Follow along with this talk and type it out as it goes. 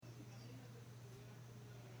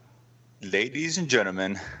Ladies and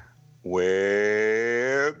gentlemen,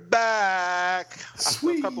 we're back.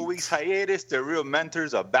 Sweet. After a couple weeks hiatus, the real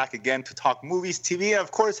mentors are back again to talk movies, TV, and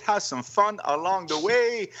of course have some fun along the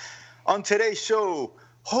way. On today's show,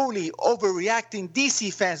 holy overreacting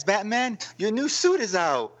DC fans, Batman, your new suit is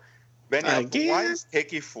out. Benny Wise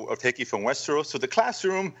take you from Westeros to the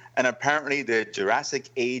classroom, and apparently the Jurassic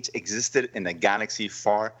Age existed in a galaxy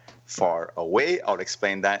far, far away. I'll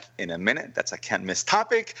explain that in a minute. That's a can't-miss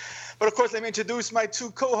topic. But of course, let me introduce my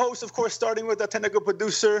two co-hosts, of course, starting with the technical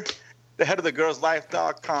producer, the head of the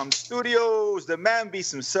girlslife.com studios, the man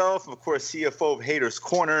beast himself, of course, CFO of Haters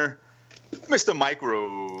Corner, Mr. Mike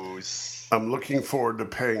Rose. I'm looking forward to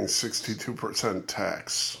paying 62%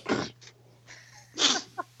 tax.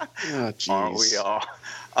 Oh, aren't we all?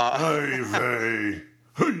 Hey,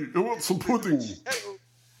 I want some pudding.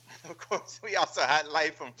 Of course, we also had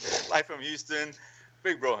live from Houston,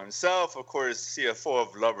 Big Bro himself, of course, CFO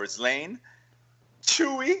of Lover's Lane,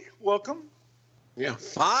 Chewy. Welcome. Yeah,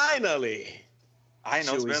 finally. I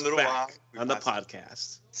know Chewy's it's been a little while on the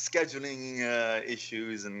podcast. Scheduling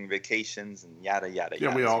issues and vacations and yada yada. Yeah,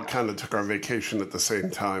 yada. we all kind of took our vacation at the same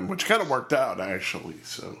time, which kind of worked out actually.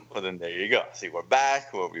 So. Well, then there you go. See, we're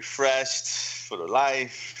back. We're refreshed for the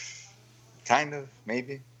life. Kind of,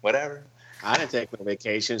 maybe, whatever. I didn't take no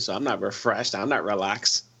vacation, so I'm not refreshed. I'm not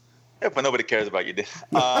relaxed. Yeah, but nobody cares about you.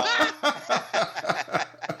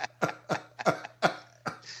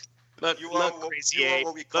 Look, crazy. You are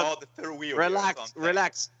what we call the third wheel.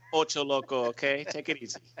 Relax, Ocho Loco, okay? Take it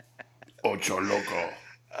easy. Ocho Loco.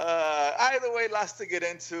 Either way, lots to get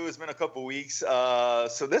into. It's been a couple weeks.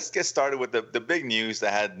 So let's get started with the big news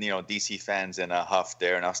that had, DC fans in a huff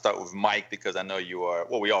there. And I'll start with Mike because I know you are,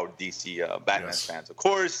 we all DC Batman fans, of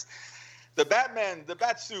course. The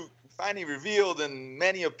Batsuit finally revealed and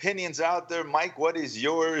many opinions out there. Mike, what is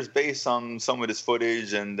yours based on some of this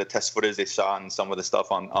footage and the test footage they saw and some of the stuff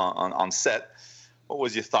on set? What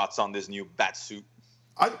was your thoughts on this new Batsuit?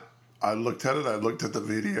 I looked at it. I looked at the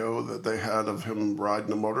video that they had of him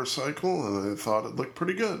riding a motorcycle, and I thought it looked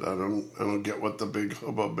pretty good. I don't get what the big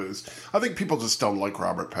hubbub is. I think people just don't like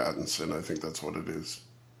Robert Pattinson. I think that's what it is.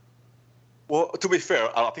 Well, to be fair,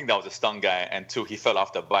 I think that was a stunt guy, and two, he fell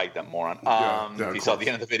off the bike, that moron. If you saw the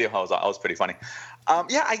end of the video, I was pretty funny.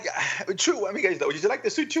 True. I mean, guys, did you like the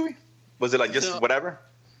suit, Chewy? Was it like just whatever?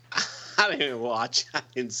 I didn't even watch. I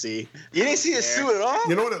didn't see. You didn't see his suit at all?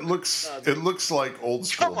 You know what it looks? It looks like old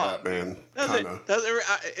school Batman.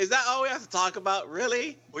 Is that all we have to talk about?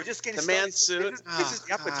 Really? We're just getting the man's suit. This is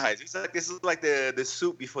the appetizer. This is like the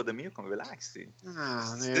soup before the meal. Relax, dude.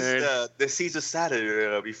 This is the Caesar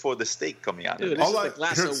salad before the steak coming out. Dude, this is a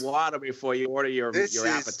glass of water before you order your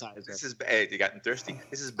appetizer. This is bad. You gotten thirsty.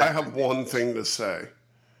 This is bad. I have one thing to say.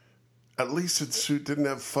 At least its suit didn't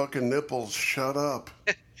have fucking nipples. Shut up.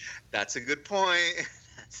 That's a good point.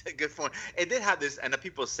 That's a good point. It did have this, and the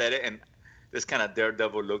people said it, and this kind of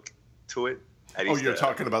daredevil look to it. You're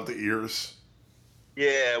talking about the ears?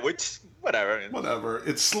 Yeah, which, whatever. Whatever.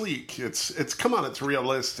 It's sleek. It's come on, it's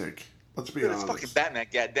realistic. Let's be honest. It's fucking Batman,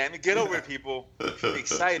 goddammit. Get over it, people. Be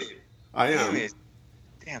excited. I am.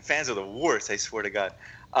 Damn, fans are the worst, I swear to God.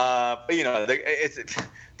 But,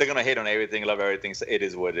 they're going to hate on everything, love everything, so it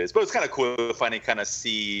is what it is. But it's kind of cool to finally kind of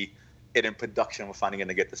see it in production. We're finally going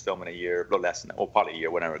to get this film in a year, a little less than, probably a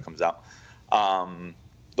year, whenever it comes out.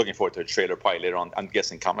 Looking forward to a trailer probably later on. I'm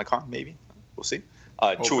guessing Comic-Con, maybe. We'll see.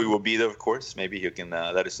 Chewy will be there, of course. Maybe he can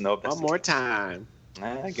let us know. One more time.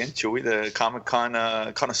 Again, Chewy, the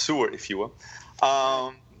Comic-Con connoisseur, if you will.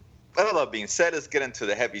 With all that being said, let's get into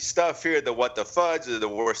the heavy stuff here. The What the Fudge, the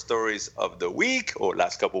worst stories of the week, or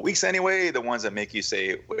last couple of weeks anyway, the ones that make you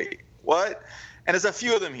say, wait, what? And there's a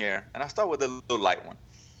few of them here. And I'll start with a little light one.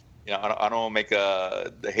 I don't make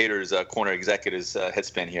the haters corner executives head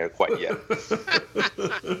spin here quite yet.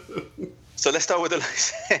 So let's start with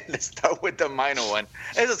the minor one.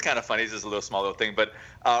 This is kind of funny. It's just a small little thing. But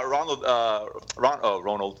Ronald,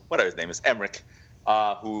 whatever his name is, Emmerich,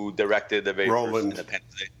 who directed the very first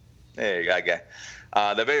Independence Day. There you go, guy.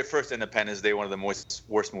 The very first Independence Day, one of the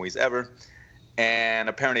worst movies ever. And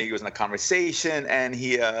apparently he was in a conversation, and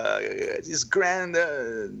he these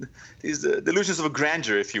delusions of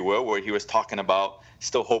grandeur, if you will, where he was talking about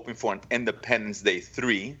still hoping for an Independence Day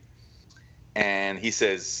 3. And he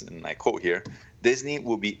says, and I quote here, Disney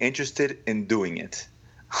will be interested in doing it.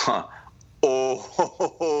 Huh.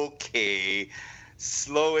 Okay.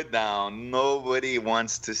 Slow it down. Nobody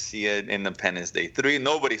wants to see an Independence Day 3.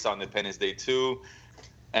 Nobody saw Independence Day 2.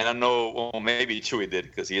 And I know, maybe Chewy did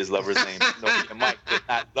because he is Lover's Lane. Nobody and Mike did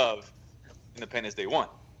not love Independence Day 1.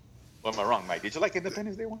 Or am I wrong, Mike? Did you like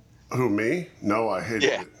Independence Day 1? Who, me? No, I hated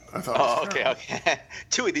it. I thought it was terrible. Okay.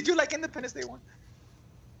 Chewy, did you like Independence Day 1?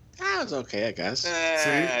 That was okay, I guess.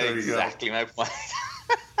 There you exactly go. my point.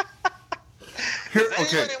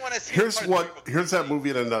 Here's that movie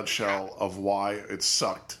in a nutshell of why it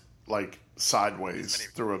sucked, like sideways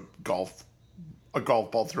through a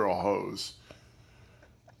golf ball through a hose.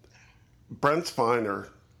 Brent Spiner,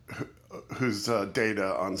 who's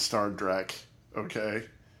Data on Star Trek, okay,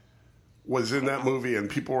 was in that movie, and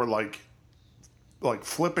people were like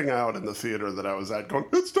flipping out in the theater that I was at, going,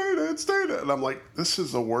 it's Data, and I'm like, this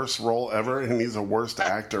is the worst role ever, and he's the worst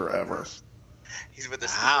actor ever. He's with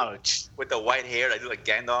the white hair, like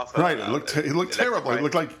Gandalf. Right, he looked terrible. He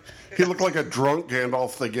looked like a drunk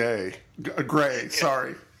Gandalf the Grey.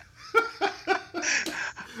 Sorry.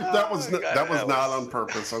 That was not on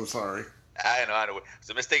purpose. I'm sorry. I know. It's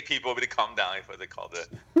a mistake. People want me to calm down before they call the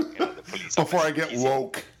police. Before I get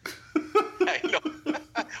woke. I know.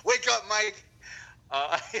 Wake up, Mike.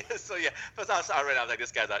 So yeah, first I read. I was like,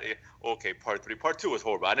 this guy's out here. Okay, part 3. Part 2 was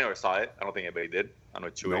horrible. I never saw it. I don't think anybody did. I know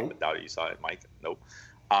Chewy. Nope. I doubt you saw it, Mike. Nope.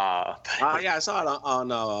 Yeah, I saw it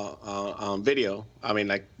on video. I mean,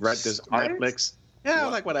 like, read this Netflix. Yeah,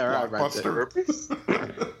 like whatever. I read it.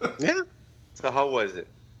 Yeah. So how was it?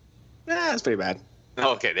 Yeah, it's pretty bad.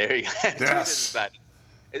 Okay, there you go. Yes. Bad.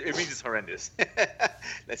 It means it's horrendous.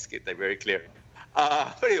 Let's get that very clear.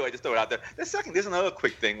 But anyway, just throw it out there. There's another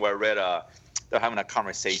quick thing where I read they're having a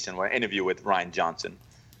conversation, an interview with Ryan Johnson,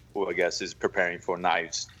 who I guess is preparing for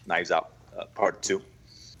Knives Out Part 2.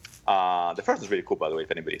 The first one's really cool, by the way,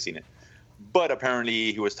 if anybody's seen it. But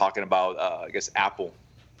apparently he was talking about, I guess Apple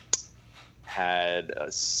had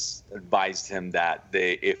advised him that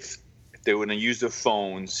if they were going to use their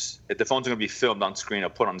phones, if the phones are going to be filmed on screen or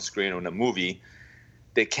put on the screen or in a movie,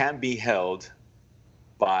 they can't be held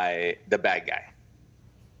by the bad guy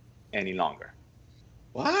any longer.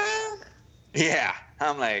 What? Yeah.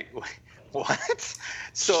 I'm like, what?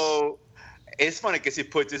 So it's funny because he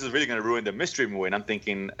put, this is really going to ruin the mystery movie. And I'm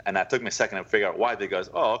thinking, and I took me a second to figure out why. Because,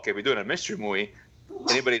 okay, we're doing a mystery movie.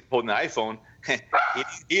 Anybody holding an iPhone,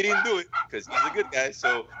 he didn't do it because he's a good guy.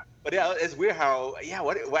 So, but yeah, it's weird how,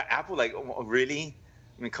 what Apple, like, really?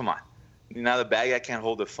 I mean, come on. Now the bad guy can't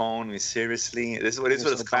hold the phone. I mean, seriously? This is what it's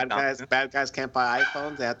bad guys can't buy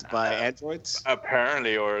iPhones. They have to buy Androids.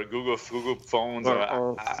 Apparently, or Google phones.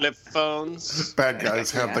 Or flip phones. Bad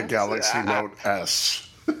guys have the Galaxy Note S.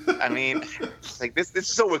 I mean, like this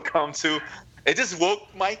is what we've come to. It just woke,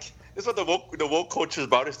 Mike. This is what the woke culture is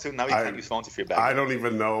about us too. Now you can't use phones if you're bad. I don't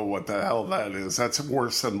even know what the hell that is. That's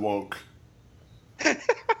worse than woke. I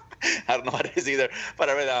don't know what it is either. But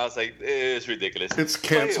I read that, I was like, it's ridiculous. It's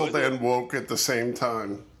canceled and woke at the same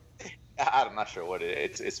time. I'm not sure what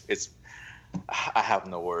it is. It's I have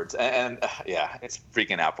no words. And yeah, it's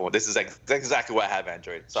freaking Apple. This is exactly why I have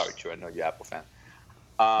Android. Sorry, Drew. I know you're an Apple fan.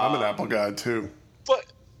 I'm an Apple guy too. But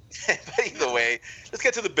either way, let's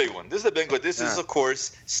get to the big one. This is the big one. This is, of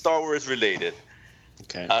course, Star Wars related.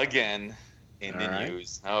 Okay. Again, in the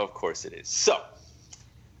news. Oh, of course it is. So,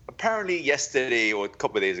 apparently yesterday or a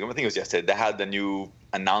couple of days ago, I think it was yesterday, they had the new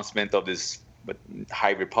announcement of this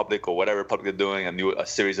High Republic or whatever Republic they're doing, a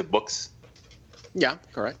series of books. Yeah,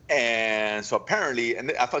 correct. And so apparently,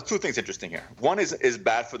 and I thought two things interesting here. One is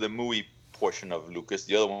bad for the movie portion of Lucas.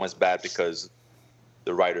 The other one was bad because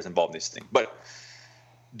the writers involved in this thing. But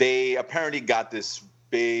they apparently got this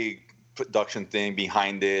big production thing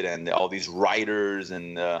behind it, and all these writers,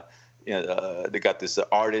 and they got this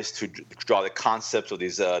artist to draw the concepts of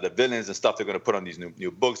these the villains and stuff they're going to put on these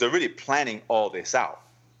new books. They're really planning all this out,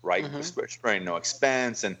 right? Mm-hmm. Sparing no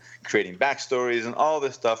expense and creating backstories and all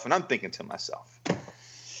this stuff. And I'm thinking to myself,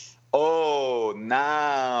 oh,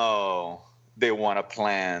 now they want to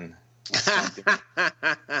plan something.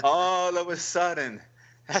 All of a sudden.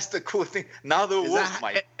 That's the cool thing. Now the woke,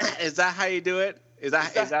 Mike. Is that how you do it? Is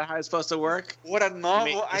that how it's supposed to work? What a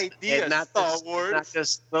novel idea, Star Wars. Not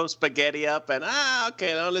just throw spaghetti up and,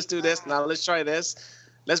 okay, now let's do this. Now let's try this.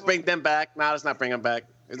 Let's bring them back. Now let's not bring them back.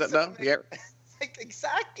 Is that no? Yeah.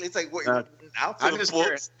 Exactly. It's like, wait, now for I'm the just books?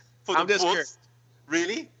 curious. For the books?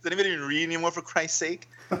 Really? Does anybody even read anymore, for Christ's sake?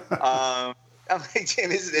 I'm like,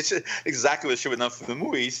 Jim, it's exactly what should be done for the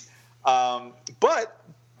movies. But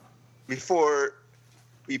before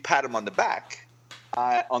we pat him on the back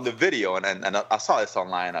on the video, and I saw this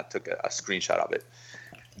online. I took a screenshot of it.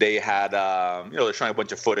 They had, they're showing a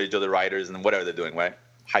bunch of footage of the writers and whatever they're doing, right?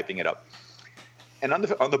 Hyping it up. And on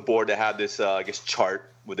the board, they had this,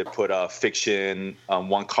 chart where they put fiction on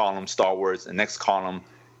one column, Star Wars, the next column,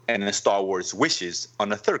 and then Star Wars wishes on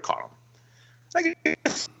the third column. Like,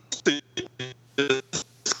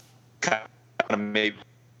 kind of maybe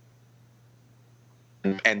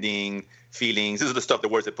ending, feelings. This is the stuff, the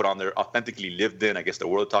words they put on there, authentically lived in, I guess the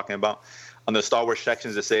world talking about. On the Star Wars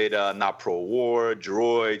sections, they say not pro-war,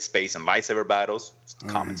 droid, space, and lightsaber battles.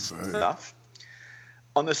 Common stuff.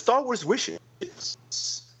 On the Star Wars wishes,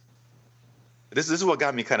 this is what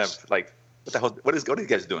got me kind of like, what the hell? What are you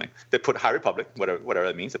guys doing? They put High Republic, whatever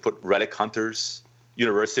that means. They put Relic Hunters,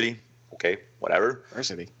 University. Okay, whatever.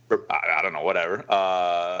 University. I don't know, whatever.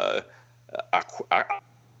 I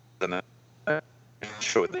don't know.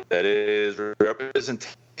 Sure what that is.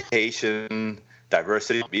 Representation,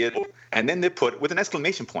 diversity, be it. And then they put, with an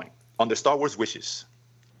exclamation point, on the Star Wars wishes,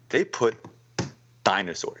 they put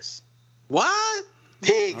dinosaurs. What?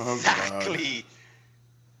 Exactly.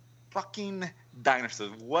 Fucking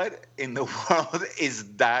dinosaurs. What in the world is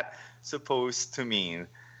that supposed to mean?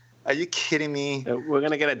 Are you kidding me? We're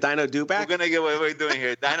going to get a Dino Do-Back? We're going to get what we're doing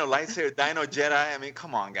here. Dino lightsaber, Dino Jedi. I mean,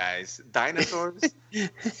 come on, guys. Dinosaurs?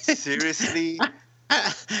 Seriously?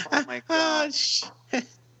 Oh, my God.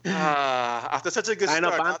 After such a good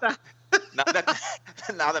Dino start.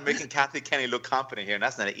 Now they're making Kathy Kenny look confident here, and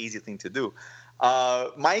that's not an easy thing to do.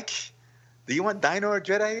 Mike, do you want Dino or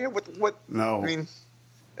Jedi here? What? No. I mean,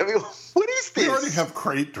 what is this? We already have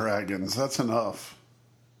crate dragons. That's enough.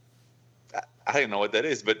 I don't know what that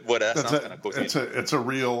is, but what else? It's a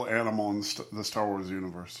real animal in the Star Wars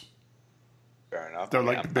universe. Fair enough. They're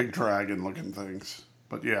like big dragon-looking things.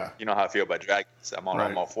 But yeah, you know how I feel about dragons. I'm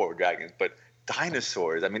all for dragons, but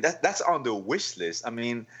dinosaurs. I mean, that's on the wish list. I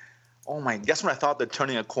mean, oh my! That's when I thought they're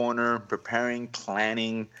turning a corner, preparing,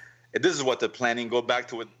 planning. This is what the planning. Go back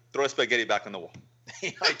to it. Throw spaghetti back on the wall.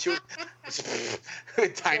 Dinosaurs.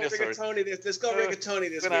 Let's go rigatoni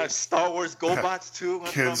this week. Star Wars GoBots too.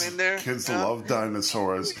 Kids love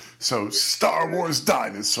dinosaurs, so Star Wars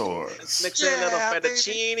dinosaurs. Mix in a little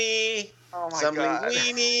fettuccine, some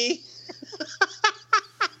linguine.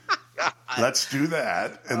 Let's do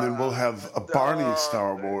that, and then we'll have a Barney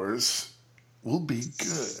Star Wars. We'll be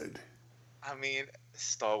good. I mean,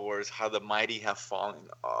 Star Wars, how the mighty have fallen.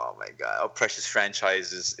 Oh my God, our precious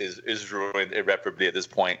franchise is ruined irreparably at this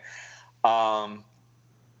point. But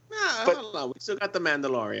hold on, we still got the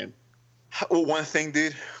Mandalorian. One thing,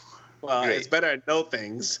 dude. Well, great. It's better at no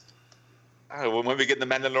things. When we get the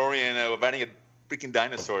Mandalorian, we're banning a freaking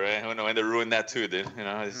dinosaur, right? Oh no, and they ruined that too, dude. You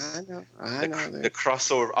know, I know. The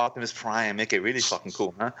crossover of Optimus Prime make it really fucking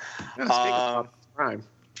cool, huh? Yeah, speaking of Optimus Prime.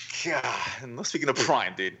 God, no, speaking of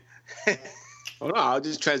Prime, dude. Oh no, I'll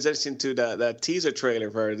just transition to the teaser trailer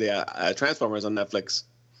for the Transformers on Netflix.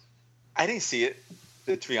 I didn't see it.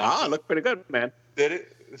 To be honest. Oh, it looked pretty good, man. Did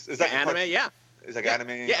it? Is that anime? Yeah. Is that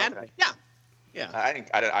anime? Yeah, anime. Yeah.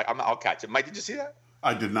 I'll catch it. Mike, did you see that?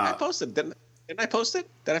 I did not. I posted. Didn't I post it?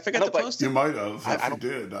 Did I forget to post it? You might have. If you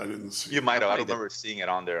did, I didn't see it. You might have. I don't remember seeing it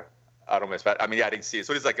on there. I don't miss that. I mean, I didn't see it.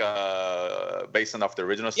 So it's like based on off the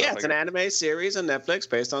original stuff? Yeah, it's an anime series on Netflix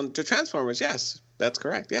based on the Transformers. Yes, that's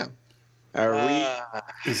correct. Yeah.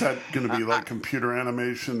 Is that going to be like computer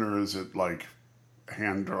animation, or is it like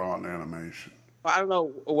hand-drawn animation? Well, I don't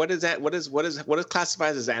know. What is that? What is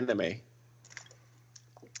classified as anime?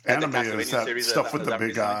 Anime is that stuff with the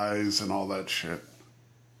big eyes and all that shit.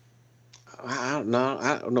 I don't know.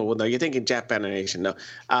 Well, no, you're thinking Japanimation. No.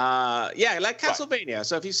 Yeah, like Castlevania. Right.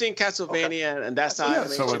 So if you've seen Castlevania and that's how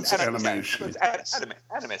animation. So it's animation. It's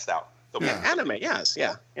anime style. Okay. Yeah, anime. Yes.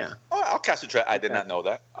 Yeah. Oh, I'll catch the track. I did not know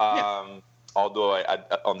that. Although I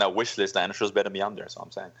on that wish list, dinosaurs better be on there. So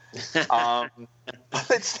I'm saying.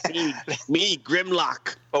 Me,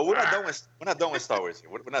 Grimlock. But we're not done with Star Wars here.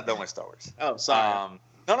 We're not done with Star Wars. Oh, sorry.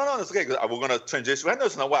 No, it's okay. We're gonna transition. We haven't done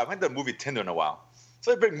this in a while. We haven't done Movie Tinder in a while. So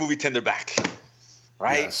let's bring Movie Tinder back,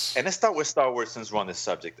 right? Yes. And let's start with Star Wars since we're on this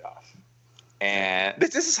subject of. And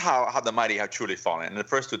this is how the mighty have truly fallen. And the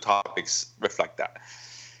first two topics reflect that.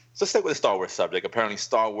 So let's stick with the Star Wars subject. Apparently,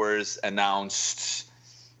 Star Wars announced,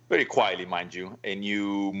 very quietly, mind you, a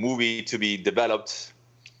new movie to be developed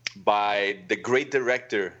by the great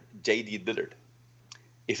director, J.D. Dillard.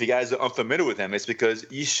 If you guys are unfamiliar with him, it's because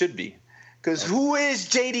you should be. Because who is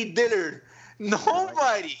J.D. Dillard?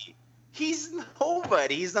 Nobody. He's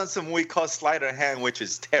nobody. He's done some movie called Sleight of Hand, which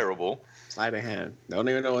is terrible. Sleight of Hand. Don't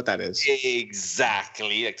even know what that is.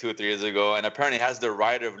 Exactly, like 2 or 3 years ago. And apparently has the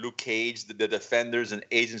writer of Luke Cage, The Defenders, and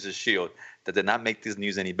Agents of S.H.I.E.L.D. that did not make this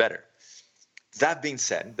news any better. That being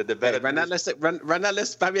said, the developer... Run that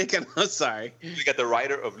list by me again. I'm sorry. We got the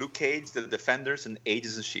writer of Luke Cage, The Defenders, and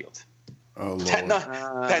Agents of S.H.I.E.L.D. Oh, Lord.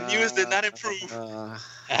 That news did not improve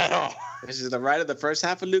at all. This is the writer of the first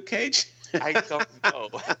half of Luke Cage? I don't know.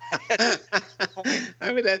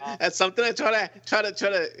 I mean, that's something I try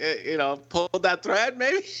to pull that thread,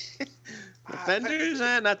 maybe. Defenders,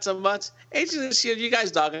 not so much. Agents of S.H.I.E.L.D., you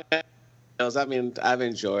guys dog I mean, I've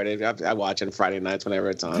enjoyed it. I watch it Friday nights whenever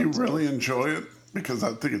it's on. Do you really enjoy it? Because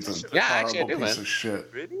I think it's a horrible piece of shit.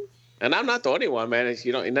 Really? And I'm not the only one, man.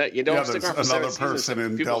 You don't stick around for another person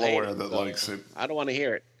in Delaware that likes it. I don't want to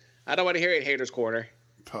hear it. I don't want to hear it. Haters Corner.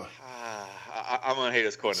 I'm on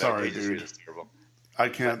Haters Corner. Sorry, dude. I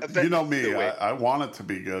can't. You know me. I want it to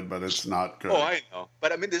be good, but it's not good. Oh, I know.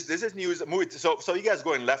 But I mean, this is news. So you guys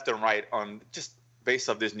going left and right on just based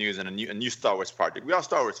off this news and a new Star Wars project. We are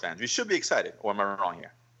Star Wars fans. We should be excited. Or am I wrong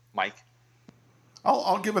here, Mike?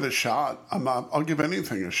 I'll give it a shot. I'll give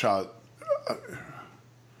anything a shot.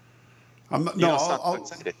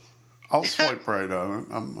 I'll swipe right on it.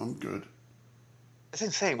 I'm good. It's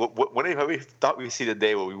insane. Whenever we thought we'd see the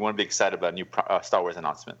day where we want to be excited about a new Star Wars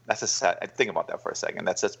announcement, that's a sad. Think about that for a second.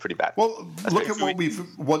 That's pretty bad. Well, look at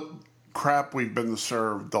what crap we've been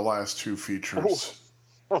served the last two features.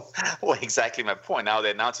 Well, exactly my point. Now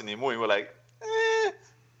they're announcing the movie. We're like,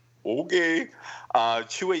 okay.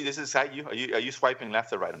 Chewy, this is how are you swiping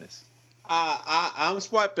left or right on this? I'm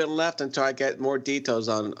swiping left until I get more details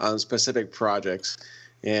on specific projects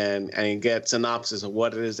and get synopsis of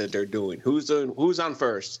what it is that they're doing. Who's on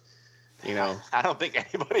first? You know, I don't think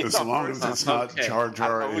anybody's as long as it's not Jar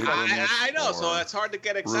Jar. I know, so it's hard to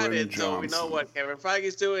get excited. So we know what Kevin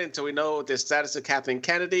Feige's doing. So we know the status of Kathleen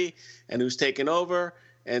Kennedy and who's taking over.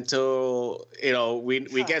 Until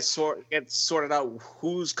we get sorted out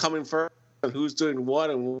who's coming first and who's doing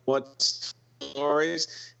what and what stories.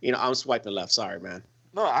 I'm swiping left. Sorry, man.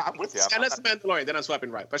 No, I'm with you. Unless the Mandalorian, then I'm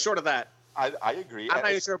swiping right. But short of that, I agree. I'm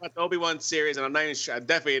not even sure about the Obi-Wan series, and I'm not even sure. I'm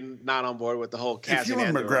definitely not on board with the whole cast. If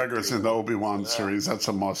Ewan McGregor's in the Obi-Wan series, that's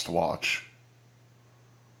a must-watch.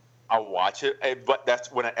 I'll watch it, but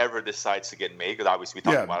that's whenever it decides to get made. Because obviously we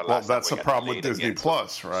talked about it last time. That's the problem with Disney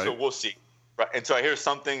Plus, right? So we'll see. Right. And so I hear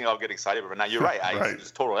something, I'll get excited. But now you're right.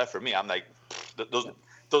 It's total F for me. I'm like,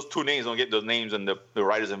 those two names don't get those names, and the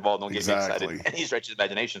writers involved don't get me excited. Any stretch of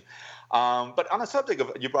imagination. But on the subject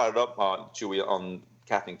of, you brought it up, Chewy, on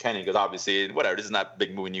Kathleen Kennedy, because obviously, whatever, this is not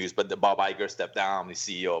big movie news, but the Bob Iger stepped down, the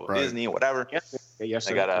CEO of Disney, or whatever. Yes,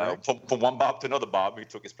 they got from one Bob to another Bob. He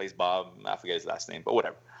took his place, Bob. I forget his last name, but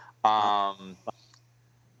whatever.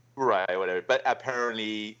 Right, whatever. But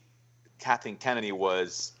apparently, Kathleen Kennedy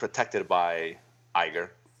was protected by Iger,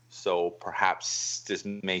 so perhaps this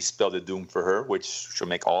may spell the doom for her, which should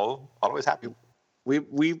make all always happy.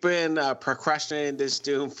 We've been procrastinating this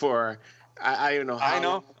doom for I don't know how. I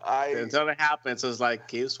know. Until it happens, it's like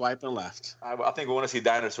keep swiping left. I think we want to see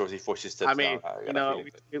dinosaurs before she steps out.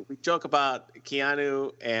 We joke about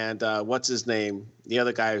Keanu and what's his name, the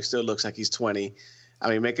other guy who still looks like he's 20.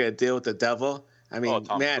 Making a deal with the devil.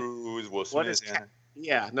 Tom Cruise, Will Smith.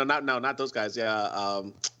 Not those guys. Yeah,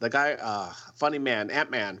 the guy, funny man,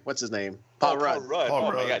 Ant-Man. What's his name? Paul Rudd.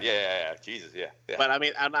 Oh my God, yeah. Jesus, yeah. But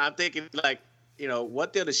I'm thinking like,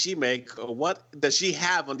 what deal does she make, or what does she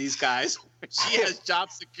have on these guys? She has job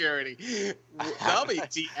security.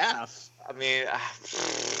 WTF?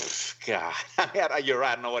 God, you're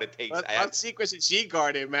right. I don't know what it takes. What secrets is she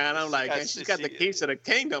guarding, man? I'm like, she's got the keys to the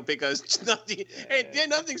kingdom because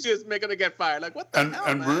nothing's just making her get fired. Like, what the hell,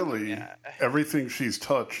 and man? Really, everything she's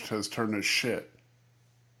touched has turned to shit.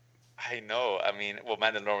 I know.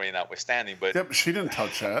 Mandalorian notwithstanding, but yep, she didn't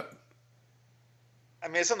touch that.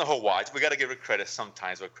 It's on the whole watch. We got to give her credit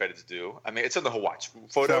sometimes what credit's due. it's on the whole watch.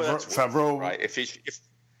 Favreau, right? If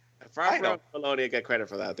Favreau and Filoni get credit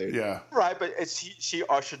for that, dude. Yeah. Right, but she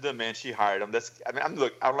ushered them in. She hired them. I don't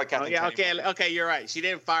like Kathleen Kennedy. Okay, you're right. She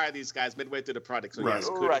didn't fire these guys midway through the project. So right.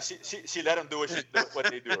 Right. She let them do what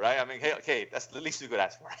they do, right? Hey, that's the least you could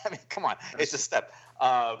ask for. Come on, it's a step.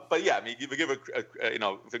 But yeah, you give her,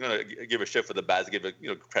 if you're gonna give her shit for the bad, give her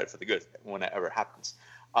credit for the good when that ever happens.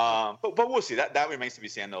 But we'll see. That remains to be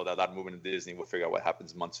seen. I know that moving to Disney, we'll figure out what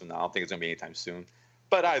happens months from now. I don't think it's gonna be anytime soon.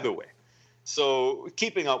 But either way. So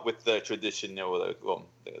keeping up with the tradition, the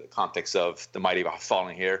context of the Mighty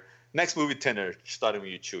Fallen here. Next Movie Tinder, starting with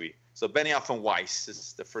you, Chewy. So Benioff and Weiss, this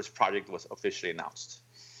is the first project that was officially announced.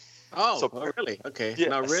 Really? Okay. Yeah,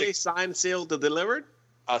 now, really signed, sealed, delivered?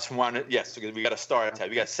 Yes, because we got a star attached.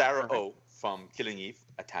 We got Sarah O from Killing Eve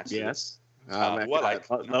attached to it. Yes. Love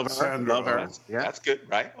her. Yeah. That's good,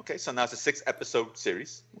 right? Okay, so now it's a 6-episode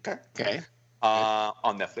series. Okay.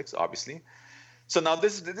 On Netflix, obviously. So now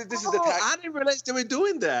this is the tag. I didn't realize they were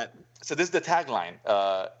doing that. So this is the tagline.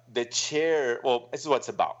 The chair. Well, this is what it's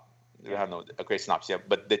about. We have a great synopsis yet,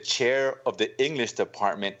 but the chair of the English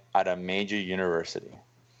department at a major university.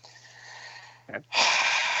 Okay.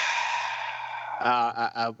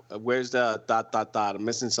 Where's the ... I'm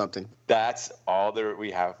missing something. That's all that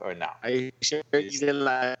we have right now. Are you sure you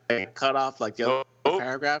didn't cut off like the other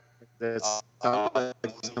paragraph?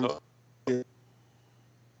 that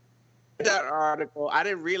article. I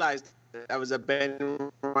didn't realize that was a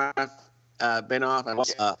Benoff.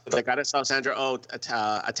 Like I just saw Sandra Oh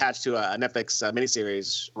attached to a Netflix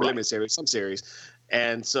miniseries, limited series, some series,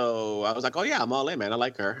 and so I was like, oh yeah, I'm all in, man. I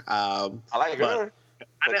like her. I like her.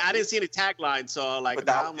 I didn't see any tagline, so like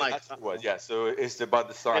I'm like, yeah. So it's about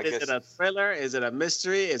the song. Is it a thriller? Is it a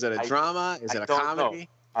mystery? Is it a drama? Is it a comedy?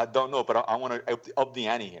 I don't know, but I want to up the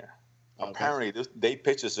ante here. Okay. Apparently, they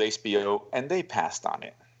pitched this to HBO and they passed on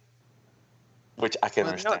it, which I can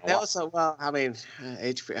understand.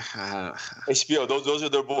 HBO, those are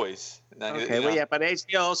their boys. Okay, well, yeah, but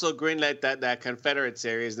HBO also greenlit that Confederate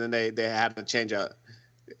series, and then they had to change out.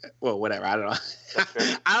 Well, whatever. I don't know.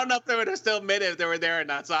 I don't know if they would have still made it if they were there or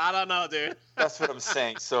not. So I don't know, dude. That's what I'm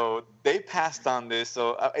saying. So they passed on this.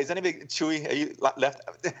 So is anybody, Chewy, are you left?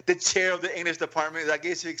 The chair of the English department, that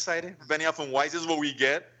gets you excited? Benioff and Weiss, this is what we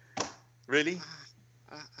get? Really?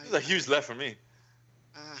 This is a huge left for me.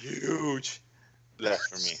 Huge left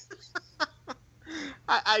for me.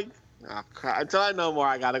 Until I know more,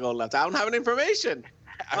 I got to go left. I don't have any information.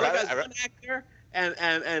 All I got is one actor.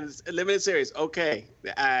 And limited series, okay,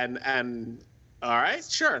 and all right,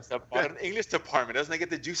 sure. But an English department, doesn't it get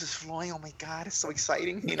the juices flowing? Oh my God, it's so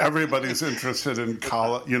exciting! You know? Everybody's interested in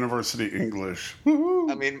university English.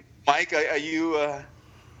 Woo-hoo. I mean, Mike, are you?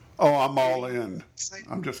 Oh, I'm all in.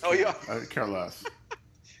 I'm just kidding. Yeah. I care less.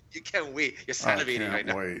 You can't wait. You're salivating right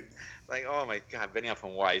now. Wait. Like, oh my God, Benioff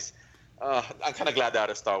and Weiss. I'm kind of glad they're out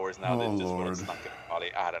of Star Wars now. Oh, just Lord.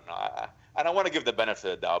 I don't know. I don't want to give the benefit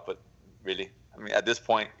of the doubt, but really, I mean, at this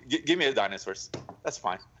point, give me the dinosaurs. That's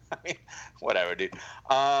fine. I mean, whatever, dude.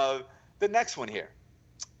 The next one here,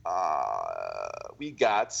 we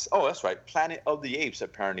got. Oh, that's right. Planet of the Apes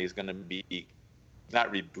apparently is going to be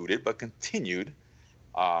not rebooted, but continued.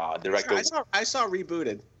 Director. I saw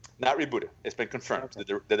rebooted. Not rebooted. It's been confirmed.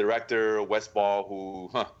 Okay. The director Wes Ball, who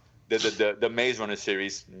did the Maze Runner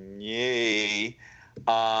series, yay!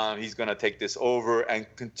 He's going to take this over and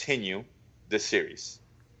continue the series.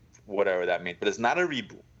 Whatever that means, but it's not a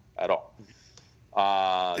reboot at all.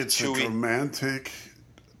 It's a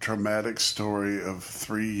dramatic story of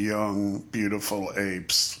 3 young, beautiful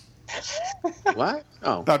apes. What?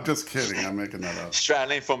 Oh, I'm just kidding. I'm making that up.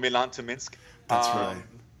 Straddling from Milan to Minsk. That's right.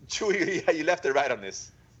 Chewie, you left it right on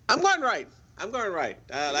this. I'm going right.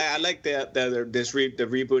 I like the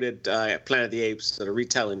rebooted Planet of the Apes, the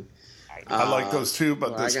retelling. I like those too,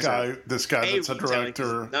 but this guy that's a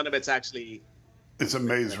director. None of it's actually. It's a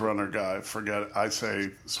Maze Runner guy. Forget it. I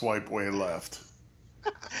say swipe way left.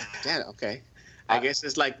 Yeah, okay. I guess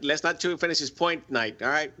it's like, let's not Chewie finish his point night. All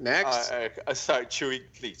right, next. Sorry, Chewie,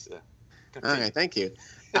 please. Okay, thank you.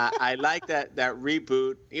 I like that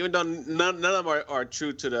reboot, even though none of them are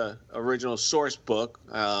true to the original source book,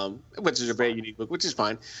 which is a very unique book, which is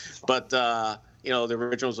fine. But the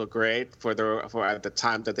originals are great for at the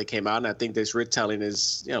time that they came out, and I think this retelling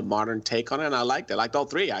is modern take on it, and I liked it. I liked all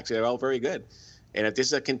 3 actually; they're all very good. And if this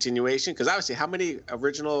is a continuation, because obviously, how many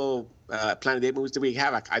original Planet of the Apes movies do we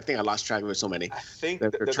have? I think I lost track of it. So many. I think the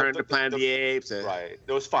Return to Planet of the Apes. Right,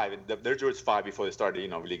 there was 5. There was 5 before they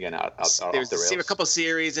started, really getting out the rails. A couple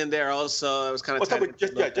series in there also. It was kind of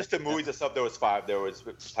just the movies and stuff. There was 5. There was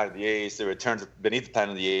Planet of the Apes, the Return to Beneath the Planet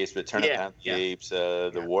of the Apes, Return to Planet of the Apes,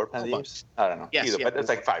 the War Planet of the Apes. I don't know. Yes, but it's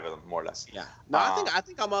like 5 of them, more or less. Yeah. No, I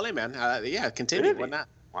think I'm all in, man. Continue. Really? Why not?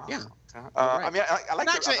 Wow. Yeah. I mean, I like.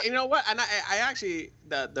 Actually, you know what? And I actually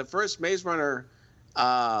the first Maze Runner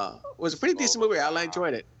was a pretty decent movie. I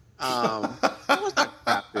enjoyed it. It was not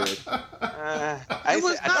crap, dude. It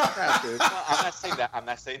was not crap, dude. I'm not saying that. I'm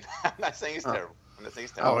not saying it's terrible. I'm not saying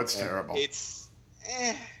it's terrible. Oh, it's terrible. It's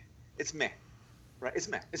meh, right? It's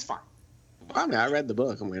meh. It's fine. I mean, I read the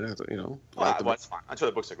book. I mean, it's fine. I'm sure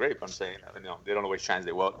the books are great, but I'm saying, they don't always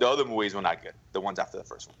translate well. The other movies were not good. The ones after the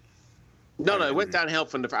first one. No, it went downhill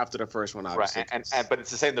after the first one, obviously. Right, but it's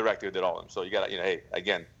the same director who did all of them. So you got to, hey,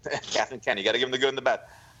 again, Kathleen Kennedy, you got to give them the good and the bad.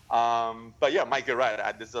 But yeah, Mike, you're right.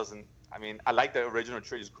 I like the original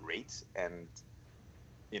trilogy, is great, and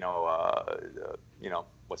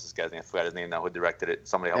what's this guy's name? I forgot his name now. Who directed it?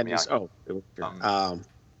 Somebody help me out.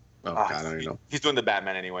 God, I don't know. He's doing the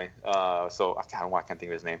Batman anyway. So I can't think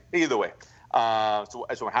of his name. Either way, so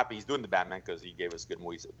I'm happy he's doing the Batman because he gave us good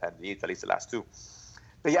movies at least the last 2.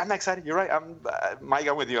 But yeah, I'm excited. You're right. Mike,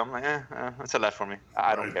 I'm with you. I'm like, it's a left for me.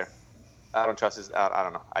 I don't care. I don't trust this. I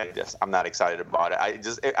don't know. I'm not excited about it.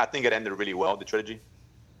 I think it ended really well, the trilogy.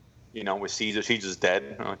 With Caesar. Caesar's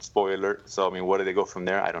dead. Spoiler alert. So, I mean, where do they go from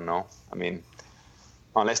there? I don't know. I mean,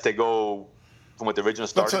 unless they go from what the original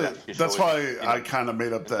started. That's why I kind of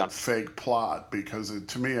made up that fake plot, because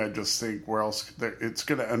to me, I just think where else it's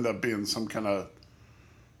going to end up being some kind of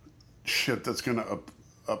shit that's going to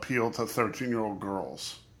appeal to 13-year-old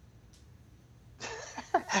girls.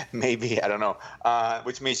 Maybe, I don't know.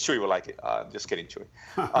 Which means Chewie will like it. Just kidding, Chewie.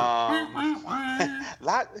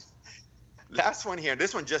 Last one here.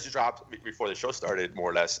 This one just dropped before the show started, more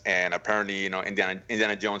or less. And apparently,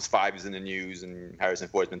 Indiana Jones 5 is in the news, and Harrison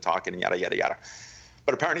Ford's been talking, and yada, yada, yada.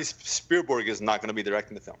 But apparently, Spielberg is not going to be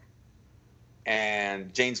directing the film.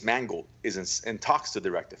 And James Mangold is in talks to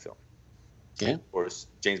direct the film. Okay. Of course,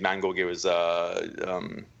 James Mangold gave us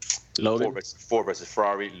Logan. Ford versus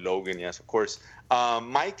Ferrari. Logan, yes, of course.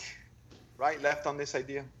 Mike, right, left on this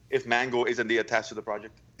idea? If Mangold isn't attached to the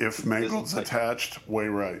project? If Mangold's attached, way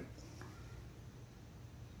right.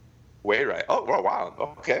 Way right. Oh,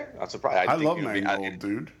 wow. Okay. I'm surprised. I love Mangold,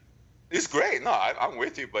 dude. It's great. No, I'm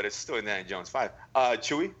with you, but it's still Indiana Jones 5.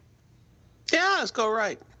 Chewie? Yeah, let's go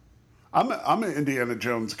right. I'm an Indiana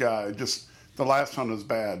Jones guy. Just the last one was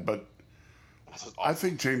bad, but awesome. I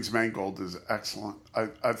think James Mangold is excellent.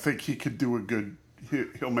 I think he could do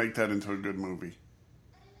he'll make that into a good movie.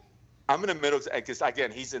 I'm in the middle because,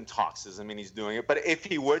 again, he's in talks. Doesn't mean he's doing it. But if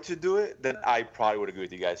he were to do it, then I probably would agree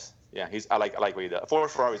with you guys. Yeah, I like what he does.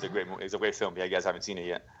 Ford Ferrari is a great movie. It's a great film. Yeah, you guys haven't seen it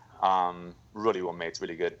yet. Really well made. It's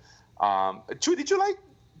really good. Chewie, did you like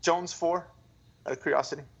Jones 4? Out of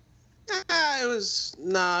curiosity. It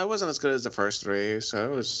wasn't as good as the first three.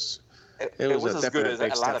 So it was wasn't as good as a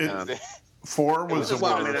lot of things. 4 was the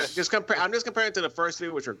worst. I'm just comparing to the first three,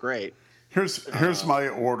 which were great. Here's my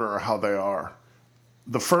order of how they are.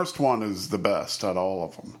 The first one is the best out of all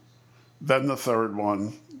of them. Then the third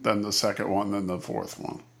one, then the second one, then the fourth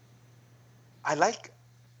one.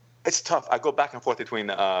 It's tough. I go back and forth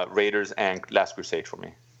between Raiders and Last Crusade for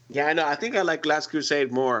me. Yeah, I know. I think I like Last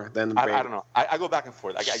Crusade more than the Raiders. I don't know. I go back and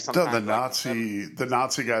forth. The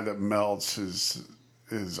Nazi guy that melts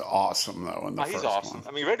is awesome though. In the he's first awesome. one.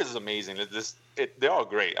 I mean, Raiders is amazing. They're all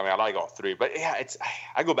great. I mean, I like all three, but yeah,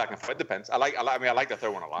 I go back and forth. It depends. I like the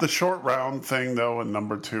third one a lot. The short round thing though in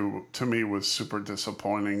number 2 to me was super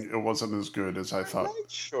disappointing. It wasn't as good as I thought. I like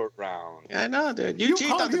short round. Yeah, I know, dude. You cheat,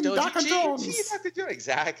 Dr. Jones. Dr. Jones. You cheat, Dr. Jones.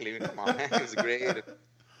 Exactly. Come on, man. It was great.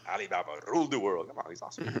 Alibaba ruled the world. Come on, he's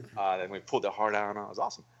awesome. Then we pulled the heart out. It was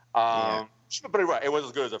awesome. But right, it wasn't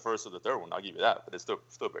as good as the first or the third one. I'll give you that. But it's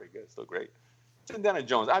still very good. It's still great. It's Indiana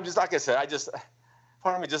Jones. I'm just like I said.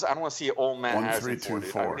 Part of me I don't want to see an old man. 1, 3, 2,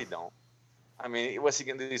 4. I really don't. I mean, what's he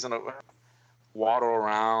gonna do? He's gonna waddle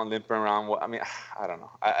around, limping around. I mean, I don't know.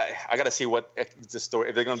 I got to see what the story.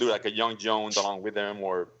 If they're gonna do like a young Jones along with him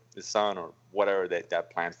or his son or whatever that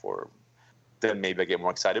planned for, then maybe I get more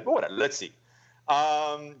excited. But whatever. Let's see.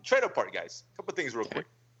 Trailer part, guys. A couple things real quick.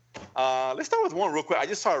 Let's start with one real quick. I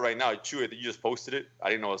just saw it right now. Chewie, you just posted it. I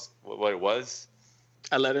didn't know what it was.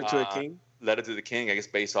 A Letter to a King. Letter to the King, I guess,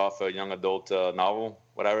 based off a young adult novel,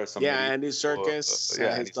 whatever. Andy Serkis,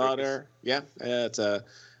 his daughter. Yeah, it's a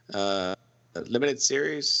limited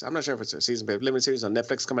series. I'm not sure if it's a season, but limited series on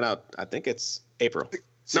Netflix coming out. I think it's April.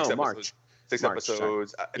 March. 6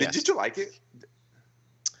 episodes. Did you like it?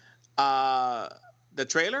 The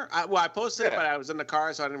trailer? I posted it, but I was in the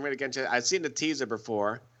car, so I didn't really get into it. I'd seen the teaser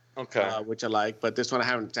before. Okay. Which I like, but this one I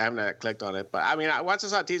haven't clicked on it. But I mean, once I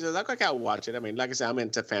saw the teaser, I was like, okay, I'll watch it. I mean, like I said, I'm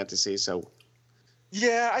into fantasy, so.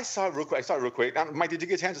 Yeah, I saw it real quick. Mike, did you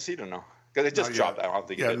get a chance to see it or no? Because it just dropped. I don't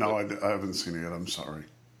think. I haven't seen it yet. I'm sorry.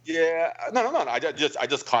 Yeah, no. I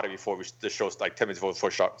just caught it before the show, like 10 minutes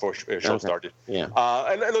before show started. Yeah.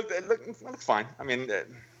 It looked fine. I mean.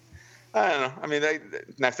 I don't know. I mean,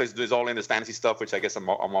 Netflix is all in this fantasy stuff, which I guess I'm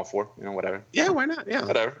all for. Whatever. Yeah, why not? Yeah.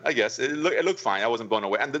 Whatever. I guess it looked fine. I wasn't blown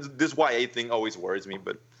away. And this YA thing always worries me,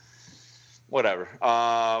 but whatever.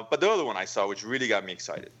 But the other one I saw, which really got me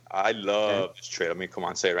excited. I love this trailer. I mean, come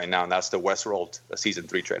on, say it right now. And that's the Westworld season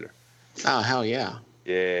 3 trailer. Oh, hell yeah.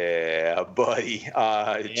 Yeah, buddy.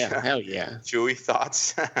 Hell yeah. Chewie,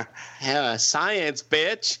 thoughts? Science,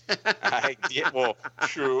 bitch. Well,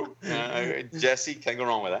 true. Jesse, can't go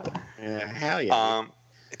wrong with that. Yeah, hell yeah.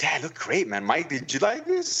 That looked great, man. Mike, did you like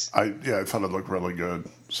this? I thought it looked really good.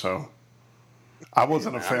 So, I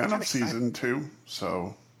wasn't a fan of season 2,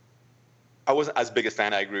 so. I wasn't as big a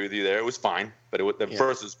fan. I agree with you there. It was fine, but the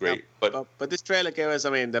first was great. Yeah, but this trailer gave us,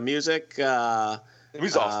 the music. It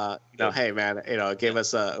was awesome. Hey man, it gave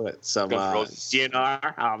us some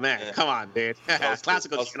GNR. Oh man, come on, dude.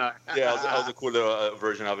 Classical GNR. Yeah, it was a cool little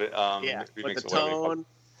version of it. But the tone,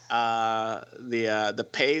 the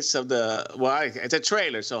pace of it's a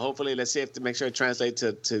trailer, so hopefully let's see make sure it translates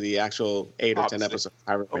to the actual 8 or 10 episodes.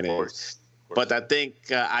 Of course. But I think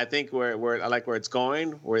I like where it's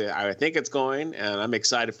going. Where I think it's going, and I'm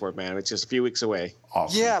excited for it, man. It's just a few weeks away.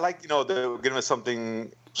 Awesome. Yeah, they're giving us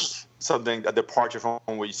something a departure from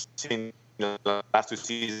what you've seen last 2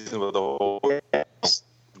 seasons with the whole.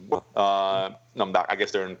 No, I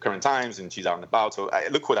guess they're in current times, and she's out and about. So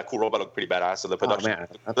it looked cool. That cool robot looked pretty badass. So the production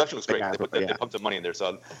looks great. They pumped some money in there.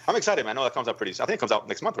 So I'm excited, man. I know that comes out pretty soon. I think it comes out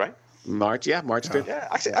next month, right? March 5th. Yeah,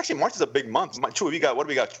 actually, March is a big month. What do we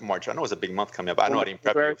got for March? I know it's a big month coming up. I know I didn't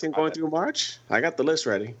prep you. Everything going through March? I got the list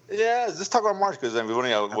ready. Yeah, let's talk about March because we only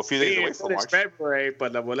have a few days away from March. It's February,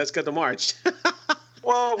 but let's get to March.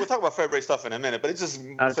 Well, we'll talk about February stuff in a minute, but it's just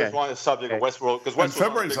one subject of Westworld because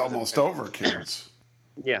February's almost over, kids.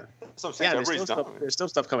 Yeah. There's still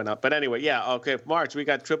stuff coming up. But anyway, March, we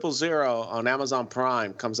got 000 on Amazon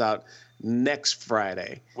Prime. Comes out next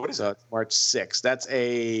Friday. What is it? March 6th. That's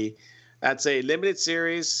a limited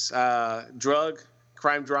series drug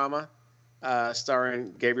crime drama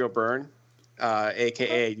starring Gabriel Byrne,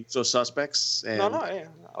 a.k.a. Usual Suspects. And, I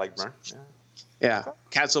like Byrne. Yeah.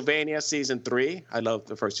 Castlevania Season 3. I love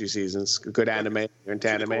the first 2 seasons. Good anime. You're into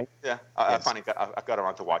anime. Cool. Yeah. I finally got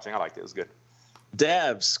around to watching. I liked it. It was good.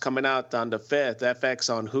 Devs coming out on the 5th,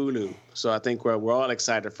 FX on Hulu. So I think we're all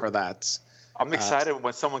excited for that. I'm excited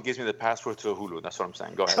when someone gives me the password to Hulu. That's what I'm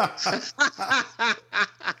saying. Go ahead.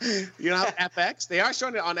 You know FX? They are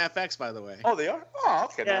showing it on FX, by the way. Oh, they are? Oh,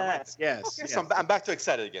 okay. Yes. Okay, so I'm back to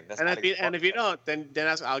excited again. And if you don't, then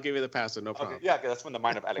I'll give you the password. No problem. Okay. Yeah, that's from the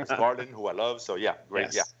mind of Alex Garland, who I love. So yeah,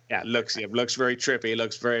 great. Yes. Yeah. Looks very trippy.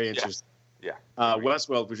 Looks very interesting. Yeah.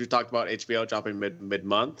 Westworld, which we talked about, HBO dropping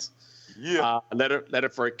mid-month. Yeah. Letter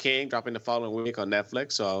for a King dropping the following week on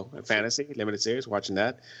Netflix. So fantasy limited series, watching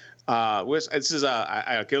that. This is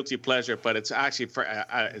a guilty pleasure, but it's actually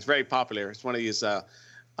it's very popular. It's one of these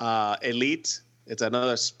Elite. It's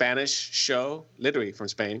another Spanish show, literally from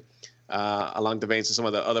Spain, along the veins of some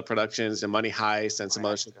of the other productions and Money Heist and some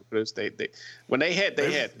other shows produced. When they hit,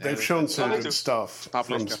 they hit. They've shown some good stuff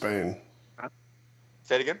from Spain. Huh?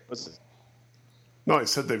 Say it again. What's this? No, I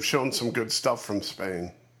said they've shown some good stuff from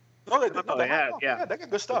Spain. No, they have. Yeah, they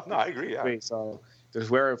got good stuff. No, I agree. Yeah. So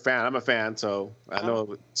we're a fan. I'm a fan, so I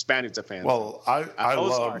know Spaniards are fans. Well, I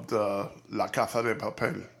loved La Casa de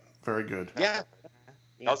Papel. Very good. Yeah.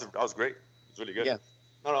 That was great. It was really good. Yeah.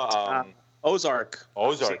 No. Ozark.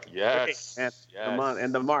 Yes.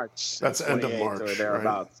 End of March. That's end of March. Or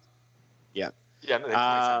thereabouts. Right? Yeah.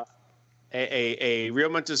 Yeah. A real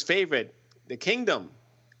mentor's favorite, The Kingdom,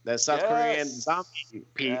 the South Korean zombie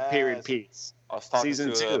period piece. I was talking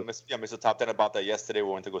Season to 2. Mr. Top 10 about that yesterday. We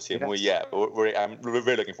went to go see a movie. Yeah, we're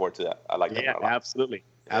really looking forward to that. I like that. Yeah, absolutely.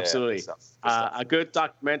 Good stuff. A good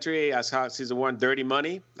documentary. I saw Season 1, Dirty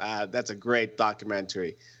Money. That's a great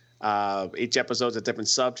documentary. Each episode's a different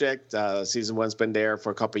subject. Season 1's been there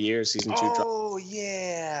for a couple of years. Season 2 dropped. Oh,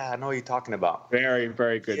 yeah. I know what you're talking about. Very,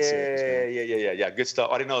 very good series. Yeah. Good stuff.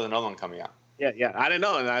 I didn't know there's another one coming out. Yeah. I didn't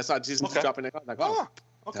know. And I saw Season 2 dropping. I'm like,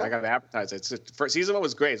 okay. I got to advertise it. Season 1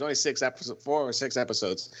 was great. It's only 4 or 6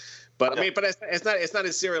 episodes, but it's not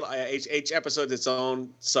a serial. Each episode is its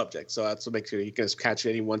own subject, so that's what makes sure you can catch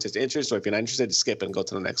anyone's interest. Or if you're not interested, just skip it and go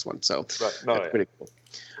to the next one. So that's pretty cool.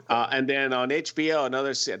 And then on HBO,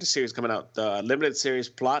 another series coming out, the limited series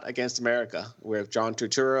Plot Against America, with John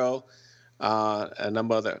Turturro, a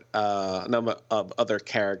number of other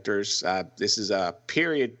characters. This is a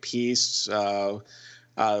period piece.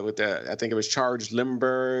 With I think it was Charles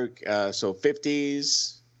Lindbergh, so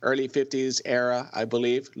early 50s era, I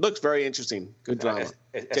believe. Looks very interesting. Good drama.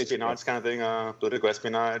 Espionage kind of thing, political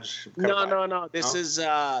espionage. No. This is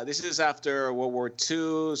after World War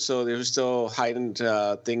II, so there's still heightened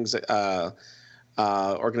things.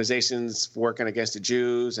 Organizations working against the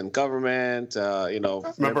Jews and government.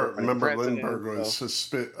 Remember Lindbergh was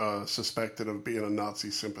suspected of being a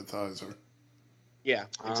Nazi sympathizer. Yeah,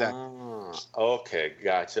 exactly. Okay,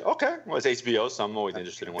 gotcha. Okay, well, it's HBO, so I'm always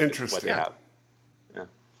interested in what they have. Yeah.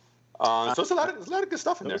 So it's a lot of good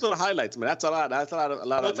stuff in there. Those are the highlights, man. That's a lot. That's a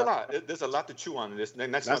lot. There's a lot to chew on in this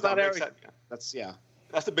next one.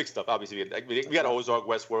 That's the big stuff. Obviously, we got Ozark,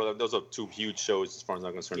 Westworld. Those are 2 huge shows as far as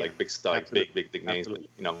I'm concerned. Like big stuff, like big names.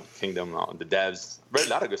 Kingdom, the devs. A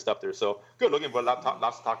lot of good stuff there. So good looking for lots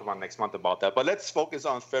to talk about next month about that. But let's focus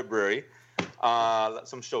on February.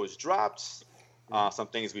 Some shows dropped. Some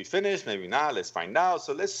things we finished, maybe not. Let's find out.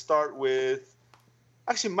 So let's start with.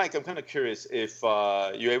 Actually, Mike, I'm kind of curious if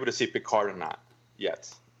you're able to see Picard or not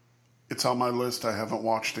yet. It's on my list. I haven't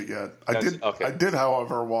watched it yet. I did,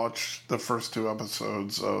 however, watch the first 2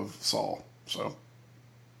 episodes of Saul. So.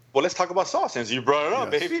 Well, let's talk about Saul since you brought it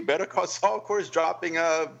up, baby. Better Call Saul, of course, dropping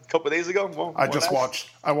a couple of days ago.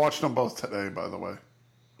 I watched them both today, by the way.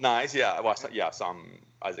 Nice. Yeah, I watched. Yeah, some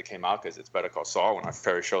as it came out because it's Better Call Saul, one of my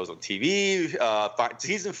favorite shows on TV.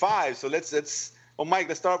 Season 5. So let's. Well, Mike,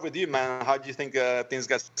 let's start with you, man. How do you think things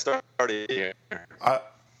got started here?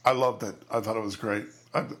 I loved it. I thought it was great.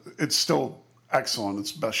 It's still excellent.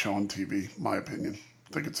 It's the best show on TV, in my opinion.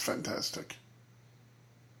 I think it's fantastic.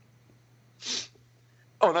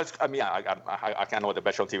 Oh, I can't know what the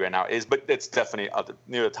best show on TV right now is, but it's definitely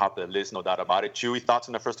near the top of the list, no doubt about it. Chewy, thoughts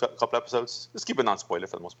on the first couple episodes? Just keep it non-spoiler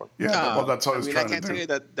for the most part. Yeah, well, that's what I was trying to do. I can't tell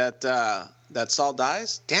you that Saul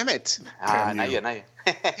dies. Damn it! Not yet.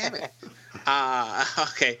 Damn it!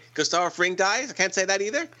 Okay, Gustavo Fring dies. I can't say that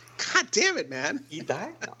either. God damn it, man! He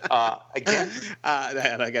died again.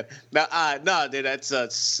 Again. No, dude,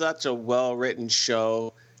 that's such a well-written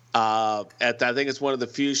show. I think it's one of the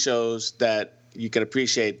few shows that you can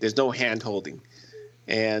appreciate. There's no hand holding,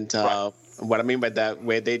 and what I mean by that,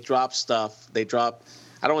 where they drop stuff, I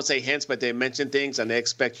don't want to say hints, but they mention things and they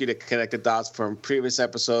expect you to connect the dots from previous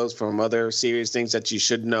episodes, from other series, things that you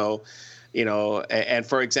should know, And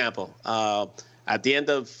for example, at the end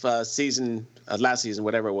of last season,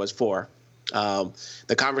 whatever it was, 4,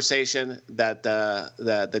 the conversation that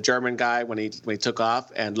the German guy when he took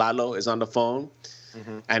off and Lalo is on the phone.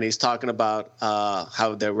 Mm-hmm. And he's talking about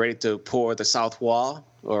how they're ready to pour the south wall,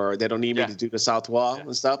 or they don't need me to do the south wall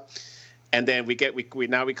and stuff. And then we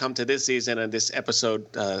come to this season and this episode,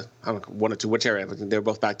 I don't know, 1 or 2, whichever. They're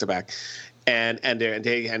both back to back, and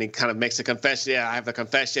he kind of makes a confession. Yeah, I have a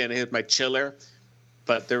confession. Here's my chiller,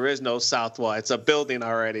 but there is no south wall. It's a building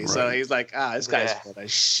already. Right. So he's like, this guy's full of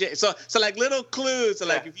shit. So like little clues. So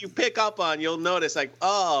like if you pick up on, you'll notice like,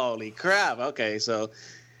 holy crap. Okay, so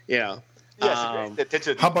Yes,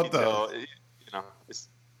 how about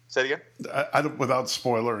say it again? Without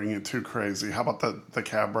spoiling it too crazy, how about the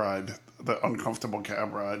cab ride, the uncomfortable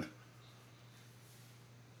cab ride?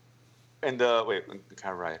 And the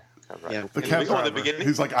cab ride. Yeah. The cab driver. The beginning?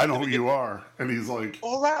 He's like, I know who you are, and he's like,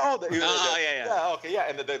 okay,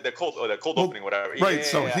 and the cold opening, whatever. Right. Yeah,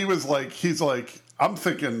 so he was like, I'm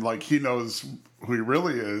thinking like he knows who he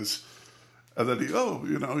really is, and then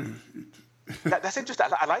that's interesting.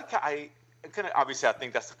 Obviously, I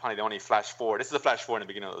think that's probably the only flash forward. This is a flash forward in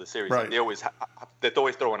the beginning of the series. Right. They're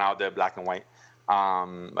always throwing out there black and white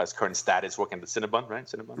as current status, working at the Cinnabon, right?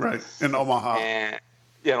 Cinnabon. Right, in Omaha. And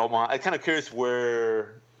in Omaha. I'm kind of curious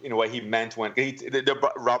where, what he meant when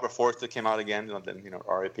Robert Forster came out again,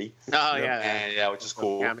 R.I.P. Oh, yeah. And which is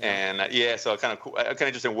cool. And so kind of cool. I'm kind of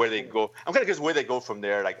interested in where they go. I'm kind of curious where they go from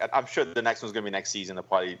there. Like, I'm sure the next one's going to be next season. They'll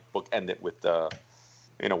probably bookend it with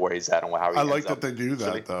where he's at and how he I like that they do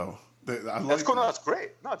that, though. That's cool. No, that's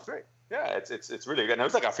great. No, it's great. Yeah, it's really good. And it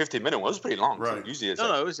was like a 15-minute one. It was pretty long. Right. So usually it's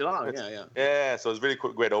it was long. Yeah. Yeah, so it's really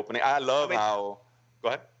cool, great opening. I love how. Go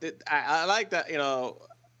ahead. I like that.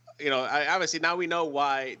 I obviously now we know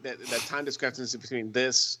why the time discrepancy between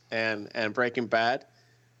this and Breaking Bad.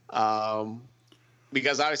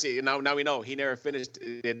 Because obviously now we know he never finished.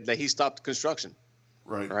 That he stopped construction.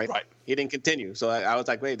 Right. He didn't continue. So I was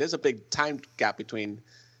like, wait, there's a big time gap between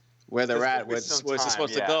where they're at, where it's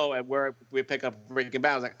supposed to go, and where we pick up Breaking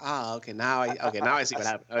Bad. I was like, now I see what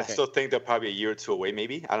happened. Okay. I still think they're probably a year or two away,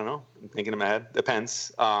 maybe. I don't know. I'm thinking in my head.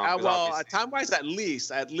 Depends. Time-wise, at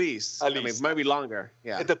least. I mean, maybe longer.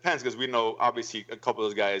 Yeah. It depends, because we know, obviously, a couple of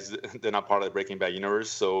those guys, they're not part of the Breaking Bad universe,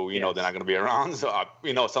 so, they're not going to be around. So,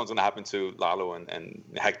 something's going to happen to Lalo and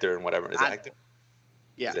Hector and whatever. Is it Hector?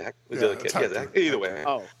 Yeah. Is it Hector? Either way.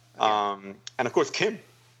 Oh. And, of course, Kim.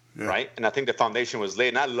 Yeah. Right, and I think the foundation was laid,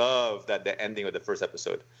 and I love that the ending of the first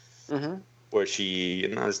episode, where she,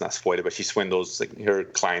 it's not spoiler, but she swindles like her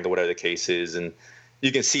client or whatever the case is, and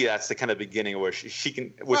you can see that's the kind of beginning where she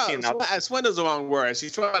can. Swindle's the wrong word.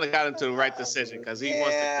 She's trying to get him to the right decision because he wants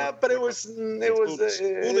to. Yeah, but it was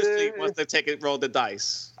foolishly wants to roll the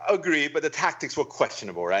dice. Agree, but the tactics were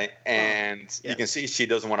questionable, right? And you can see she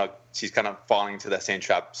doesn't want to. She's kind of falling into that same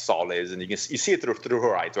trap Saul is, and you see it through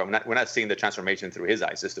her eyes. Right? We're not seeing the transformation through his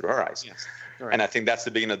eyes; it's through her eyes. Yes, right. And I think that's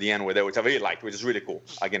the beginning of the end, which I really liked, which is really cool.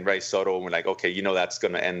 Again, very subtle. And we're like, okay, that's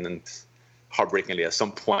going to end and heartbreakingly at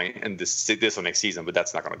some point in this or next season, but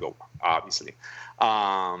that's not going to go, obviously.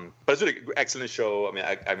 But it's really excellent show.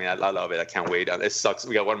 I mean, I love it. I can't wait. It sucks.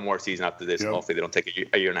 We got one more season after this. Yep. Hopefully they don't take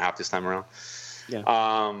a year and a half this time around. Yeah.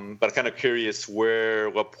 But I'm kind of curious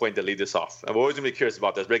what point they lead this off. I'm always going to be curious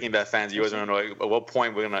about this. Breaking Bad fans, you always want to know at what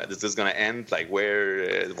point this is going to end. Like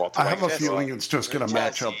where Walter White. I have a feeling it's just going to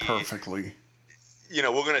match up perfectly. We're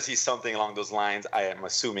going to see something along those lines. I am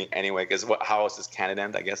assuming anyway, because how else does Canada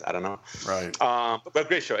end? I guess I don't know. Right. But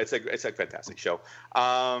great show. It's a fantastic show.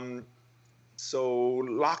 So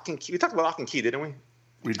Lock and Key. We talked about Lock and Key, didn't we?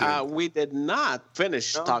 We did. We did not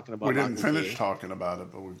finish talking about. We didn't finish talking about it,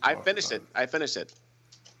 but I finished it.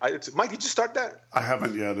 Mike, did you start that? I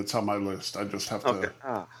haven't yet. It's on my list. I just have to.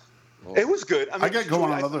 It was good. I get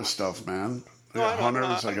going on other stuff, man. got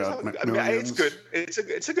hunters. I got millions. It's good.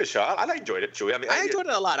 It's a good show. I enjoyed it, Chewy. I enjoyed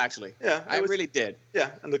it a lot, actually. Yeah, I really did. Yeah,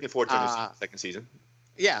 I'm looking forward to the second season.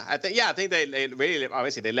 Yeah, I think they really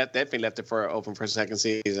obviously they definitely left it open for a second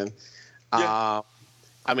season. Yeah.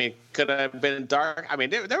 I mean, could have been dark. I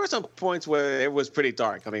mean, there were some points where it was pretty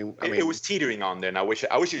dark. I mean, it was teetering on there, and I wish you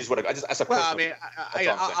just would have. As a well, I mean,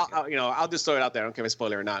 I'll just throw it out there. I don't care if it's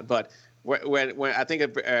spoiler or not. But when I think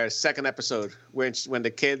second episode, when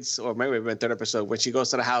the kids, or maybe even third episode, when she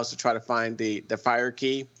goes to the house to try to find the fire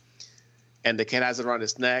key, and the kid has it around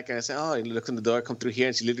his neck, and I say, oh, he looks in the door, come through here,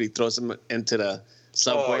 and she literally throws him into the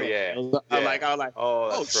subway. Oh yeah. I'm like,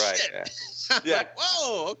 oh, that's right. Shit. Yeah. Like,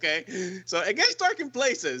 whoa, okay. So it gets dark in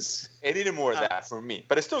places. It needed more of that for me,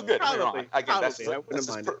 but it's still good. Probably. Again, that's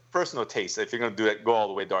personal taste. If you're gonna do that, go all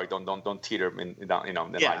the way dark. Don't teeter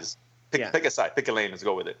down. Just pick a side, pick a lane, let's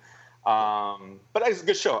go with it. But it's a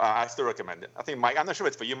good show. I still recommend it. I think Mike. I'm not sure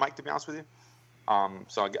if it's for you, Mike. To be honest with you.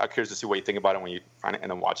 So I'm curious to see what you think about it when you find it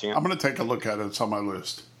and then watching it. I'm gonna take a look at it. It's on my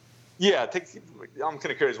list. Yeah, I'm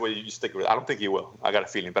kind of curious whether you stick with it. I don't think you will. I got a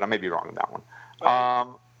feeling, but I may be wrong on that one.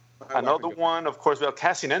 Another one, of course,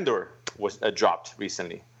 Cassian Andor was dropped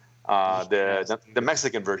recently. The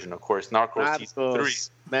Mexican version, of course, Narcos Season 3.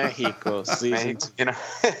 Mexico Season 2. There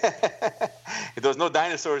was no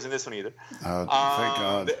dinosaurs in this one either. Thank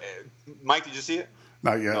God. Mike, did you see it?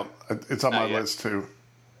 Not yet. No. It's on my list, too.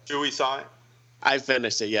 Chewy saw it? I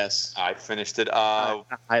finished it, yes. I finished it. I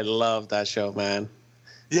love that show, man.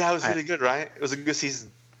 Yeah, it was really good, right? It was a good season.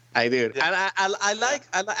 I do, yeah. And I like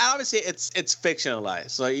obviously it's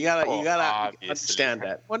fictionalized, so you gotta understand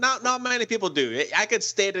that. Well, not many people do. I could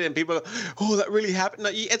state it, and people go, "Oh, that really happened." No,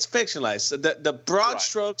 it's fictionalized. The broad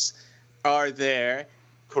strokes are there.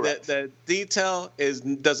 Correct. The detail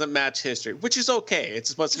doesn't match history, which is okay. It's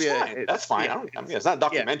supposed to be that's fine. Yeah. It's not a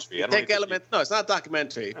documentary. Yeah. No, it's not a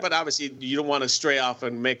documentary. But obviously, you don't want to stray off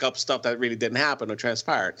and make up stuff that really didn't happen or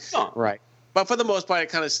transpired. No. Right. But for the most part, it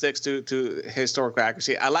kind of sticks to historical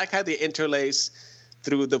accuracy. I like how they interlace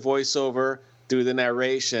through the voiceover, through the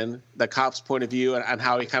narration, the cop's point of view, and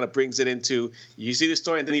how he kind of brings it into. You see the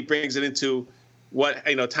story, and then he brings it into what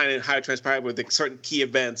time and how it transpired with the certain key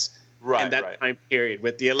events in that time period,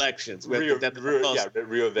 with the elections, with real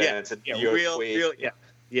events, and real.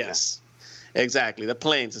 Yes, exactly. The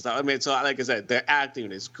planes and stuff. I mean, so like I said, the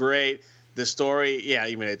acting is great. The story,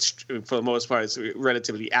 it's for the most part, it's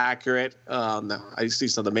relatively accurate. I see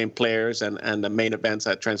some of the main players and the main events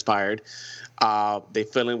that transpired. They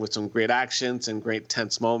fill in with some great actions and great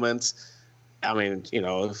tense moments. I mean,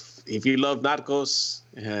 if you love Narcos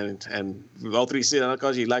and all three seasons of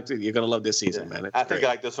Narcos, you're gonna love this season, man. I think I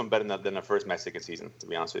like this one better than the first Mexican season, to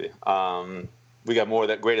be honest with you. We got more of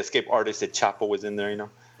that great escape artist that Chapo was in there, Yeah,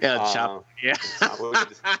 Chapo. Yeah,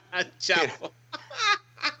 Chapo.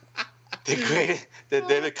 The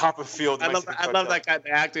David Copperfield. I love that guy.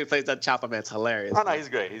 The actor who plays that Chapo, man. It's hilarious. Oh, no, he's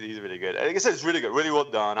great. He's really good. Like I said, it's really good. Really well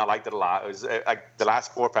done. I liked it a lot. It was like the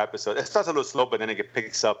last 4 or 5 episodes. It starts a little slow, but then it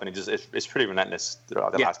picks up, and it's pretty relentless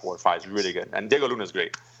throughout the last 4 or 5. It's really good. And Diego Luna's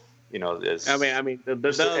great. The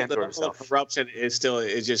whole corruption is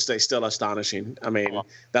still astonishing. I mean,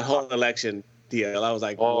 that whole election deal. I was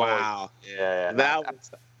like, wow. Yeah.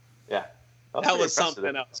 That was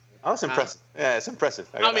something else. Oh, that's impressive. Yeah, it's impressive.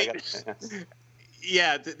 I'll put it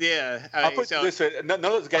this way. None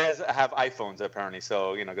of those guys have iPhones, apparently,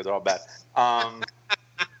 so, because they're all bad.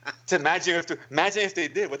 Imagine if they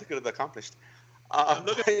did, what they could have accomplished. I'm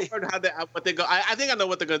looking forward to what they go. I think I know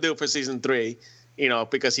what they're going to do for season 3,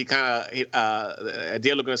 because he kind of,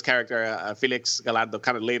 Diego Luna's character, Felix Gallardo,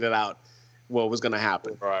 kind of laid it out what was going to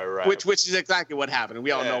happen. Right. Which is exactly what happened. And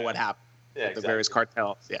we all know what happened. Yeah, exactly. The various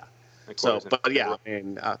cartels. Yeah. So, but yeah, I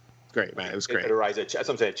mean, great, man. It was great.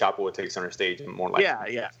 Some say Chapo would take center stage and more like.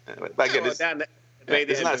 Yeah. But again, it's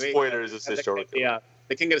not spoilers. It's a show. Yeah,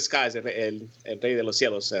 the King of the Skies, el Rey de los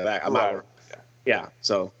Cielos. Yeah.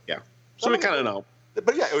 So yeah. So we kind of know.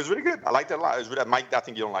 But yeah, it was really good. I liked it a lot. It was really, Mike, I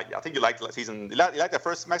think you don't like it. I think you liked the season. You like the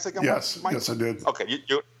first Mexican one, Mike? Yes, I did. Okay,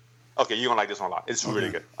 you're gonna like this one a lot. It's really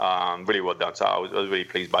good. Really well done. So I was really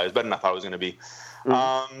pleased by it. It's better than I thought it was gonna be.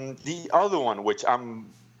 The other one, which I'm.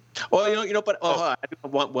 Well, I do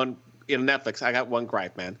want one. Netflix. I got one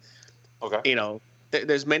gripe, man. Okay.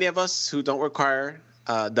 There's many of us who don't require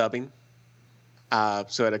dubbing.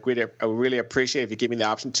 So I really appreciate if you give me the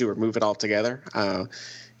option to remove it altogether.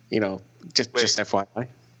 Just FYI.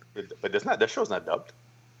 But that show's not dubbed.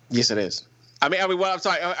 Yes, it is. I mean, well,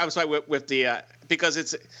 I'm sorry with the because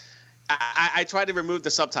it's. I try to remove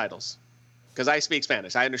the subtitles because I speak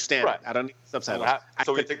Spanish. I understand it. I don't need subtitles.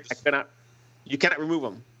 You cannot remove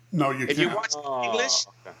them. No, you can't. If you watch English,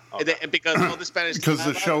 because all the Spanish because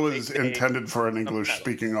the show is intended for an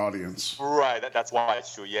English-speaking audience. Right. That's why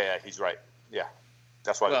it's true. Yeah, he's right. Yeah.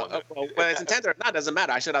 That's why. Well, whether it's intended or not doesn't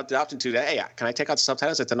matter. I should have the option to. Hey, can I take out the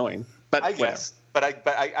subtitles? It's annoying. But I guess. But I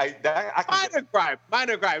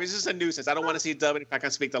minor gripe. It's just a nuisance. I don't want to see dubbing if I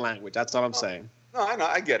can speak the language. That's all I'm saying. No, I know.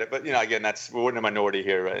 I get it. But again, we're in a minority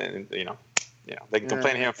here, and they can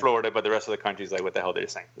complain here in Florida, but the rest of the country is like, what the hell they're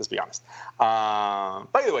saying? Let's be honest.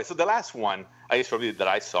 By the way, so the last one that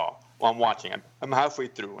I saw, I'm watching. I'm halfway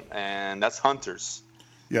through, and that's Hunters.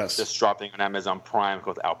 Yes. Just dropping on Amazon Prime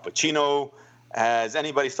with Al Pacino. Has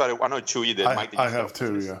anybody started? I know Chewy did. Mike, did I have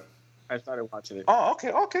too. Yeah. I started watching it. Oh,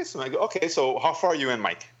 okay. So how far are you in,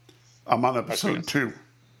 Mike? I'm on episode 2.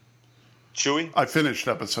 Chewy? I finished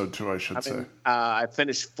episode 2, I should say. I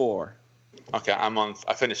finished 4. Okay,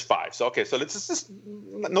 I finished 5. So let's just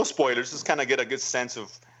no spoilers. Just kind of get a good sense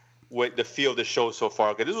of what the feel of the show so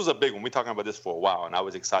far. Okay, this was a big one. We're talking about this for a while, and I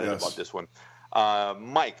was excited about this one.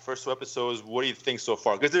 Mike, first 2 episodes. What do you think so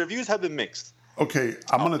far? Because the reviews have been mixed. Okay,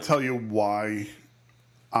 I'm going to tell you why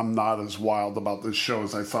I'm not as wild about this show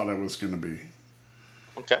as I thought I was going to be.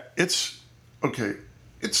 Okay. It's a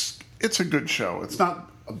good show. It's not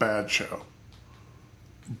a bad show.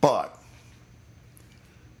 But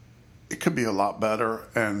it could be a lot better,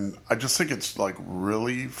 and I just think it's like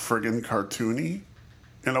really friggin' cartoony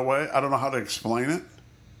in a way. I don't know how to explain it.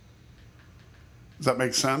 Does that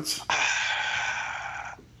make sense?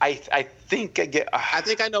 I think I get. I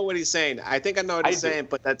think I know what he's saying.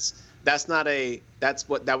 But that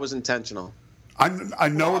was intentional. I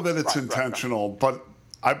know that it's intentional, but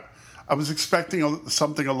I was expecting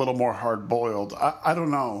something a little more hard boiled. I don't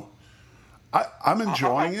know. I'm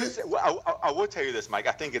enjoying it. I will tell you this, Mike.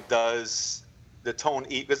 I think it does the tone.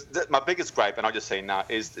 My biggest gripe, and I'll just say now,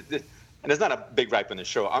 is and it's not a big gripe in the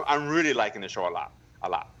show. I'm really liking the show a lot,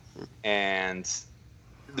 and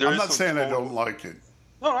I'm not saying I don't like it.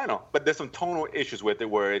 No, I know, but there's some tonal issues with it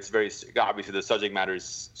where it's very obviously the subject matter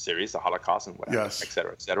is serious, the Holocaust and whatever, et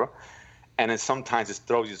cetera, et cetera. And then sometimes it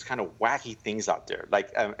throws these kind of wacky things out there,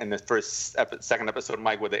 like in the second episode,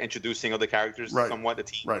 Mike, where they're introducing other characters, somewhat the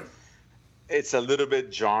team. Right. It's a little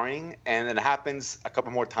bit jarring, and it happens a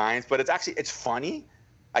couple more times, but it's funny.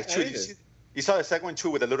 You saw the second one too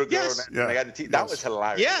with the little girl. Yes. That was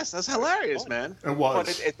hilarious. Yes, that's hilarious, man. It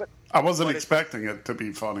was. I wasn't expecting it to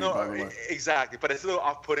be funny, by the way. Exactly, but it's a little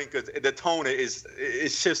off-putting because the tone is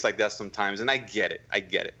shifts like that sometimes, and I get it.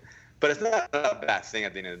 But it's not a bad thing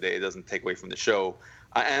at the end of the day. It doesn't take away from the show.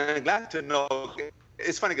 And I'm glad to know.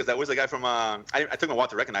 It's funny because that was the guy from. I took a while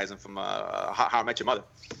to recognize him from How I Met Your Mother.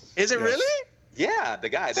 Is it really? Yeah, the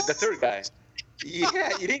guy, the third guy. Yeah,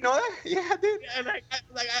 you didn't know that? Yeah, dude. And I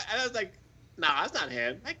was like. No, that's not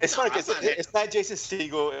him. It's funny because it's not Jason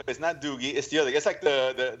Segel. It's not Doogie. It's the other. It's like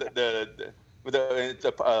the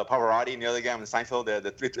Pavarotti and the other guy on Seinfeld.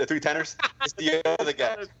 The three tenors. It's the other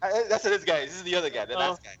guy. That's this guy. This is the other guy. The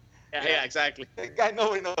last guy. Yeah, exactly. The guy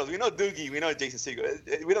nobody knows. We know Doogie. We know Jason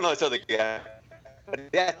Segel. We don't know this other guy. But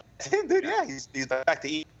yeah, that's him, dude. Yeah, he's back to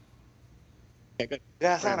eat.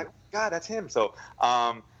 Yeah, so I'm like, God, that's him. So,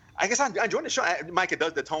 I guess I'm enjoying the show. Mike,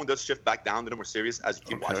 the tone does shift back down a little more serious as you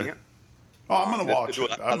keep watching it. Oh, I'm going to watch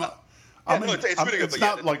it. It's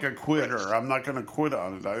not like a quitter. I'm not going to quit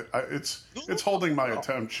on it. It's holding my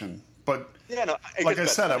attention. But like I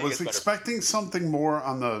said, I was expecting something more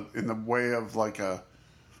in the way of like a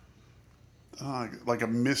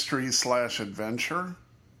mystery / adventure.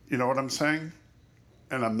 You know what I'm saying?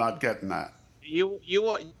 And I'm not getting that. You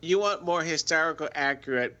want more historical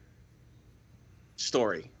accurate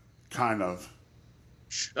story. Kind of.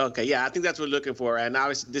 Okay, yeah, I think that's what we're looking for. And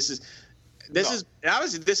obviously this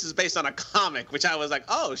is based on a comic, which I was like,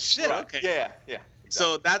 oh shit, right. Okay. Yeah. Exactly.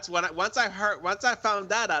 So that's when once I found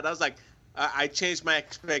that out, I was like, I changed my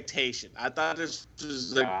expectation. I thought this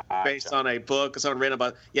was based on a book or something written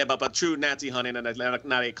about but true Nazi hunting and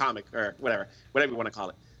not a comic or whatever you want to call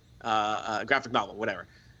it, a graphic novel, whatever.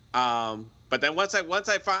 But then once I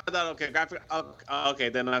found out, then I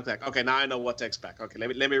was like, okay, now I know what to expect. Okay,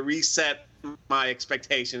 let me reset my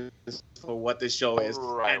expectations for what this show is.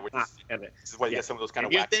 Right. This is why you get some of those kind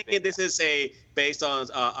of. If you're thinking this is based on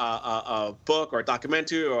a book or a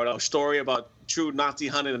documentary or a story about true Nazi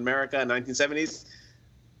hunting in America in the 1970s,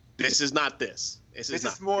 this is not this. This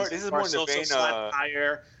is more in the vein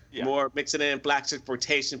satire, more mixing in black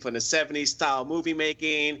exploitation from the 70s style movie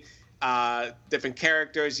making. Different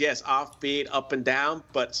characters, yes, offbeat, up and down,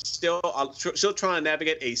 but still trying to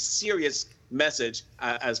navigate a serious message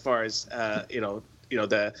as far as the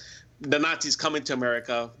Nazis coming to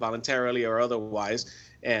America voluntarily or otherwise,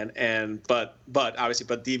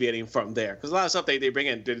 but deviating from there, because a lot of stuff they bring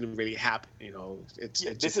in didn't really happen.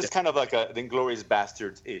 This is kind of like the Inglourious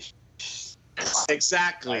Bastards ish.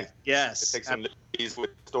 Exactly. Right? Yes. It takes some liberties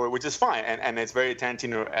with the story, which is fine, and it's very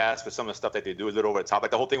Tarantino-esque for some of the stuff that they do. Is a little over the top,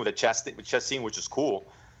 like the whole thing with the chess scene, which is cool.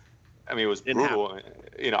 I mean, it was brutal.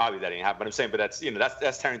 Obviously that didn't happen. But I'm saying, that's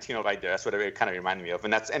Tarantino right there. That's what it kind of reminded me of,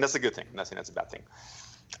 and that's a good thing. I'm not saying that's a bad thing.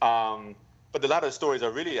 But a lot of the stories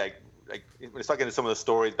are really like when it's talking to some of the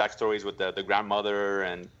stories, backstories with the grandmother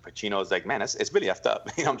and Pacino, is like, man, it's really effed up.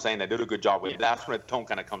 You know what I'm saying? They did a good job with it. That's when the tone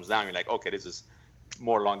kind of comes down. You're like, okay, this is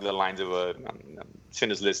more along the lines of a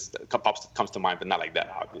Schindler's List comes to mind, but not like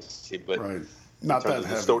that, obviously. But right. Not that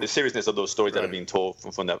heavy. The seriousness of those stories that are being told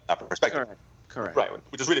from that perspective. Correct. Right,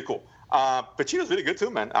 which is really cool. Pacino's really good too,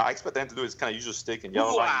 man. I expect him to do his kind of usual stick and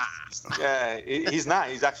yellow. Yeah, he's not.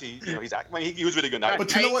 He's actually, he was really good.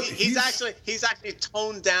 But you know what? He's actually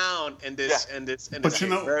toned down in this,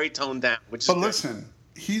 very toned down. Listen,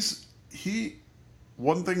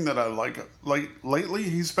 one thing that I like lately,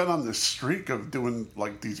 he's been on this streak of doing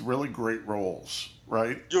like these really great roles,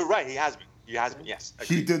 right? You're right. He has been. Yes.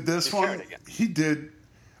 Agreed. He did this one. He did.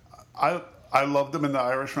 I loved him in The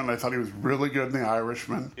Irishman. I thought he was really good in The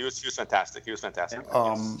Irishman. He was fantastic.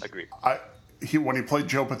 Agreed. When he played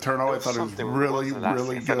Joe Paterno, I thought he was really,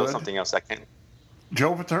 really good. There was something else I can't.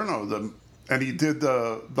 Joe Paterno, and he did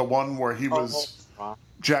the one where he was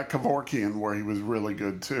Jack Kevorkian, where he was really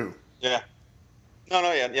good too. Yeah. No,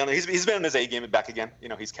 yeah. He's been in his A game back again.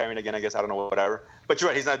 He's carrying again, I guess. I don't know, whatever. But you're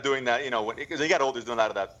right. He's not doing that. Because he got older, he's doing a lot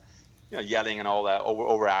of that. Yelling and all that,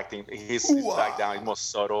 overacting. He's back down. He's more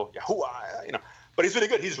subtle. But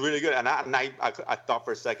he's really good. And I thought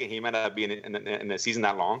for a second he might not be in the season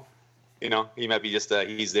that long. He might be just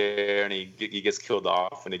he's there and he gets killed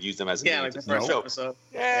off and they use him as like the first episode.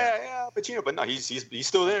 Yeah, Pacino. But no, he's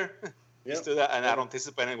still there. Yep. He's still there, and I don't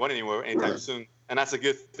anticipate him going anywhere anytime soon. And that's a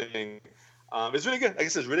good thing. It's really good. I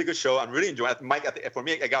guess it's a really good show. I'm really enjoying it. Mike, for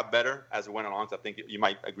me, it got better as it went along. So I think you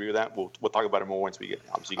might agree with that. We'll talk about it more once we get.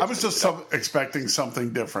 I was just expecting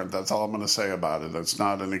something different. That's all I'm going to say about it. It's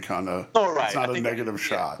not any kind of. It's not a negative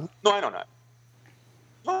shot. No, I know not.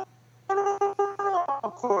 No,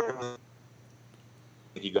 of course.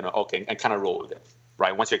 You're gonna and kind of roll with it,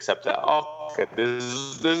 right? Once you accept that, okay,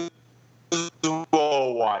 this is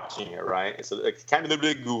all watching it, right? So it kind of a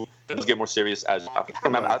bit good. Let's get more serious as I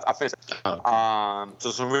finished.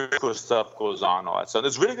 So some really cool stuff goes on. All that. So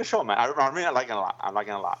it's a really good show, man. I really like it a lot. I'm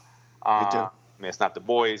liking it a lot. I mean, it's not The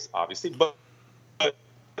Boys, obviously, but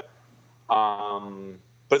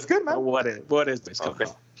it's good, man. What is this? Okay.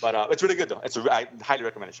 But it's really good though. I highly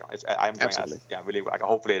recommend the show. I'm enjoying it. Yeah, really.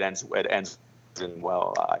 Hopefully it ends in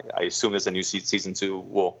well. I assume there's a new season 2.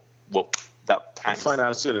 We'll find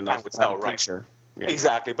out soon enough. Right. Sure. Yeah.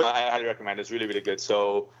 Exactly, but I highly recommend it. It's really, really good.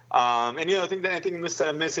 So, any other thing that anything miss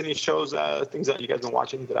any shows, things that you guys been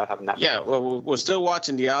watching that I have not? Yeah, well, we're still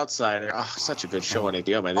watching The Outsider. Oh, such a good show on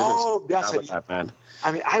HBO, man. That's it, man.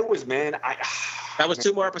 I mean, that was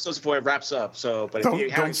 2 more episodes before it wraps up. So, but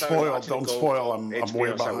don't spoil. I'm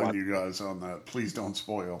way behind you guys on that. Please don't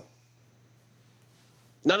spoil.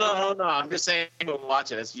 No. I'm just saying,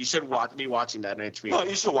 watch it. You should be watching that on HBO. No,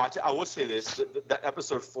 you should watch it. I will say this: that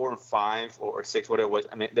episode 4 and 5 or 6, whatever it was.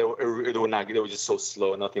 I mean, they were not good. They were just so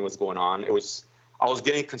slow. Nothing was going on. I was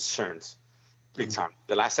getting concerned big time.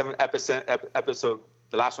 The last 7 episode,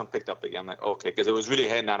 the last one picked up again. I'm like, okay, because it was really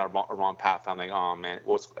heading down a wrong path. I'm like, oh man, it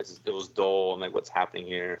was dull. I'm like, what's happening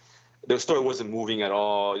here? The story wasn't moving at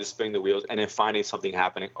all. Just spinning the wheels, and then finally something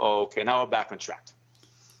happening. Oh, okay, now we're back on track.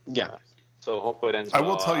 Yeah. So hopefully it ends. I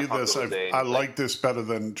will tell you this: I like this better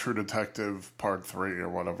than True Detective Part 3 or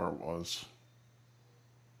whatever it was.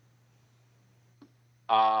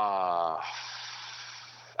 I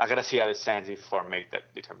gotta see how it stands before I make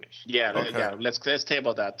that determination. Yeah, okay. Yeah. Let's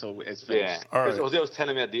table that till it's finished. Yeah, because Jose was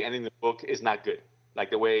telling me at the ending of the book is not good. Like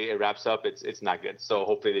the way it wraps up, it's not good. So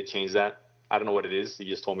hopefully they change that. I don't know what it is. He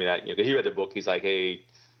just told me that. Because he read the book. He's like, hey,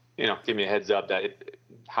 give me a heads up that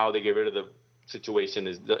how they get rid of the situation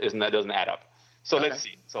doesn't add up. So let's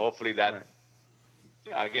see. So hopefully that.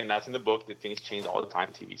 Yeah, again, that's in the book. The things change all the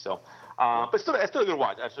time, TV. So, but still a good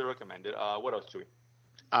watch. I should recommend it. What else, Chewy?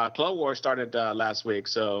 Clone Wars started last week,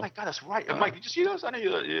 so. Oh my God, that's right. Mike, did you see those? I know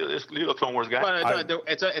you're a Clone Wars guy. But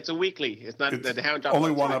it's a weekly. It's not. They haven't dropped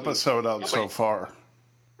only one episode out so far.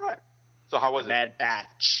 Right. So how was it? Bad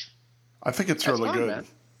Batch. I think it's really good. Man.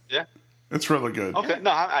 Yeah. It's really good. Okay.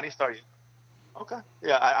 No, I didn't start yet. Okay.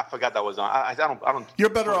 Yeah, I forgot that was on. I don't. You're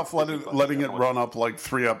better off letting it run up like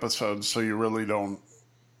 3 episodes, so you really don't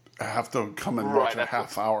have to come and watch a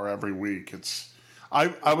half hour every week.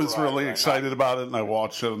 I was really excited about it, and I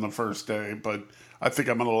watched it on the first day, but I think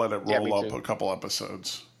I'm going to let it roll up a couple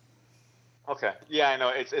episodes. Okay. Yeah, I know.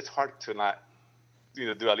 It's hard to not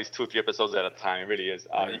do at least 2 or 3 episodes at a time. It really is.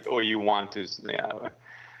 Or you want to.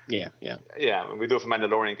 Yeah. Yeah. We do it for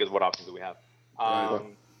Mandalorian because what options do we have?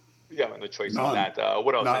 Yeah, no choice on that.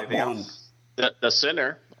 What else? Anything else? The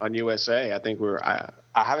Sinner on USA. I think I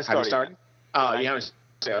haven't started. Oh, you haven't.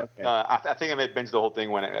 Okay. I think I may binge the whole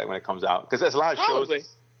thing when it comes out because there's a lot of shows.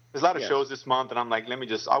 There's a lot of shows this month, and I'm like,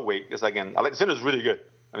 I'll wait. Because again, the Sinner's really good.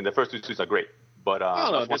 I mean, the first 2 seasons are great, but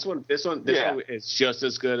this one is just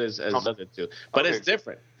as good as the other 2. But it's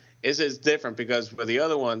different. It's different because with the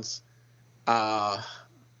other ones, if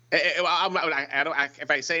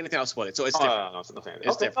I say anything, I'll spoil it. So it's different.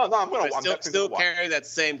 It's different. I'm still carry that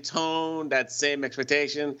same tone, that same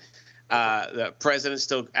expectation. The president's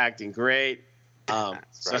still acting great. Right.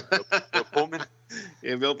 Bill Pullman.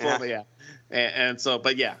 Bill Pullman. Yeah. And so,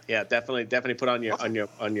 but definitely put on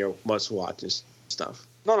your must watches stuff.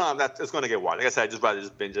 No, it's going to get watched. Like I said, I just rather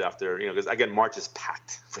binge it after, because again, March is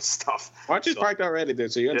packed for stuff. March is packed already,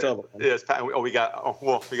 dude. So you're in trouble. Yeah, it's packed. We got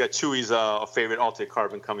Chewie's favorite Altered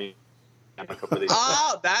Carbon coming in a couple of days.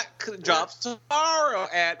 That drops tomorrow,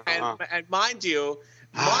 and mind you,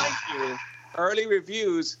 early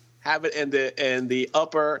reviews have it in the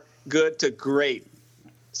upper good to great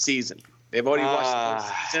season. They've already watched the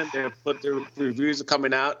season. They've put the reviews are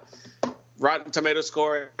coming out. Rotten Tomato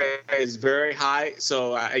score is very high,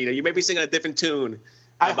 so you may be singing a different tune.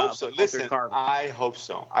 I hope so. Listen, I hope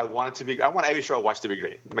so. I want every show I watch to be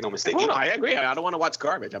great. Make no mistake. No, I agree. I don't want to watch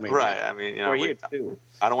garbage. I mean, right. I mean, we're here too.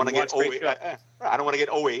 I don't want to get 08. I don't want to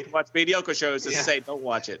get 08. Watch mediocre shows and say don't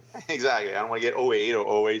watch it. Exactly. I don't want to get 08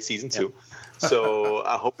 or 08 season 2. So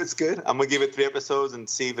I hope it's good. I'm gonna give it 3 episodes and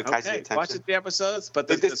see if it catches your attention. Watch the 3 episodes, but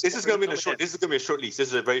this is gonna be short. This is gonna be a short lease. This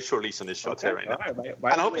is a very short lease on this show right now. And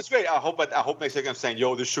I hope it's great. I hope next week I'm saying,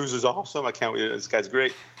 "Yo, this shoes is awesome. I can't wait. This guy's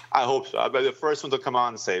great." I hope so. I bet the first one to come out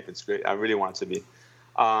and say if it's great. I really want it to be.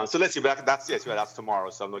 So let's see. But that's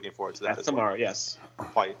tomorrow. So I'm looking forward to that. That's tomorrow. Yes.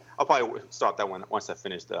 I'll probably start that one once I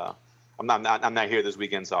finish the. I'm not here this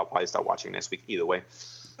weekend, so I'll probably start watching next week. Either way.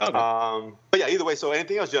 Okay. But yeah, either way. So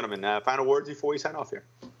anything else, gentlemen? Final words before we sign off here.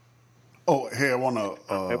 Oh, hey,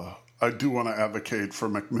 I do want to advocate for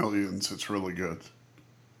McMillions. It's really good.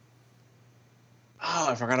 Oh,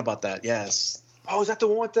 I forgot about that. Yes. Oh, is that the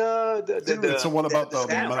one with it's the one about the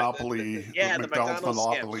Monopoly, the McDonald's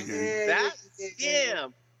Monopoly game. That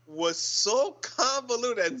scam was so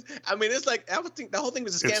convoluted. I mean, it's like I would think the whole thing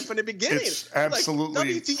was a scam from the beginning. It's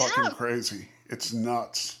absolutely fucking crazy. It's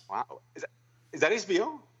nuts. Wow. Is that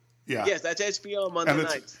HBO? Yeah. Yes, that's HBO Monday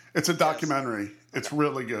nights. It's a documentary. Yes. It's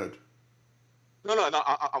really good. No, I'm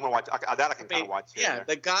gonna watch that. I can kind of watch. Yeah,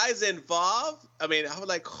 the guys involved. I mean, I was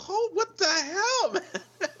like, "Oh, what the hell,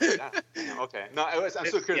 man?" Okay, no, I'm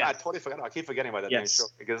so curious. Yeah. I totally forgot. I keep forgetting about that show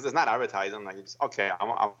because it's not advertised. I'm like, okay, I'm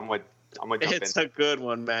gonna jump It's a good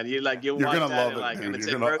one, man. You're watch gonna that love and it, it's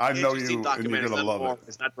I know you, and you're gonna love it.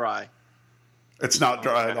 It's not dry. It's not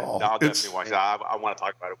dry at all. No, I'll definitely watch it. I want to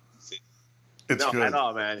talk about it. It's good. At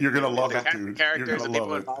all, man. You're gonna love it, dude. Characters and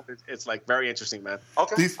people involved. It's like very interesting, man.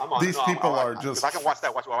 Okay. These people are just. If I can watch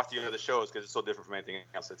that, watch the other shows because it's so different from anything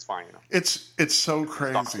else. It's fine, It's so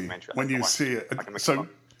crazy when you see it. So,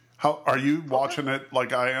 how are you watching it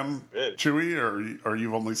like I am, Chewy, or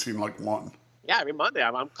you've only seen like one? Yeah, every Monday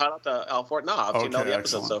I'm caught up to L4. No, I've seen all the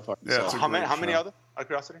episodes so far. Yeah, so. How many other? Out of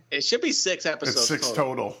curiosity. It should be 6 episodes. It's 6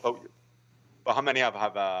 total. Oh, but how many have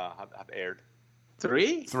aired?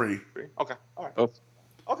 3. 3. Okay. All right. Oh.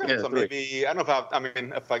 Okay, yeah, so maybe I don't know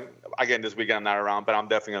if I again this weekend I'm not around, but I'm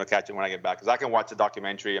definitely gonna catch it when I get back because I can watch the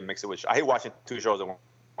documentary and mix it with. I hate watching 2 shows and one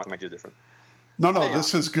documentary is different. No,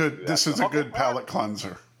 this is good. This is a good palate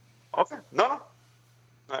cleanser. Okay, no.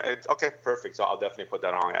 It's okay, perfect. So I'll definitely put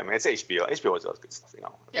that on. I mean, it's HBO. HBO does good stuff,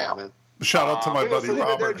 Yeah, man. Shout out to my buddy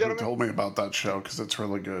Robert who told me about that show because it's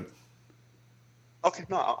really good. Okay,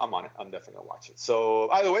 no, I'm on it. I'm definitely going to watch it. So,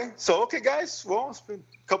 either way. So, okay, guys. Well, it's been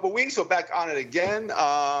a couple of weeks. So, back on it again.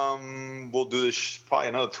 We'll do this probably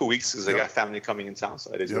another 2 weeks because I got family coming in town.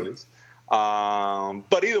 So, it is what it is.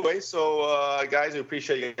 But either way, so, guys, we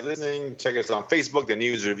appreciate you guys listening. Check us on Facebook. The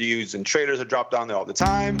news, reviews, and trailers are dropped down there all the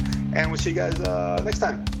time. And we'll see you guys next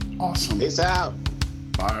time. Awesome. Peace out.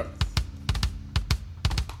 Bye.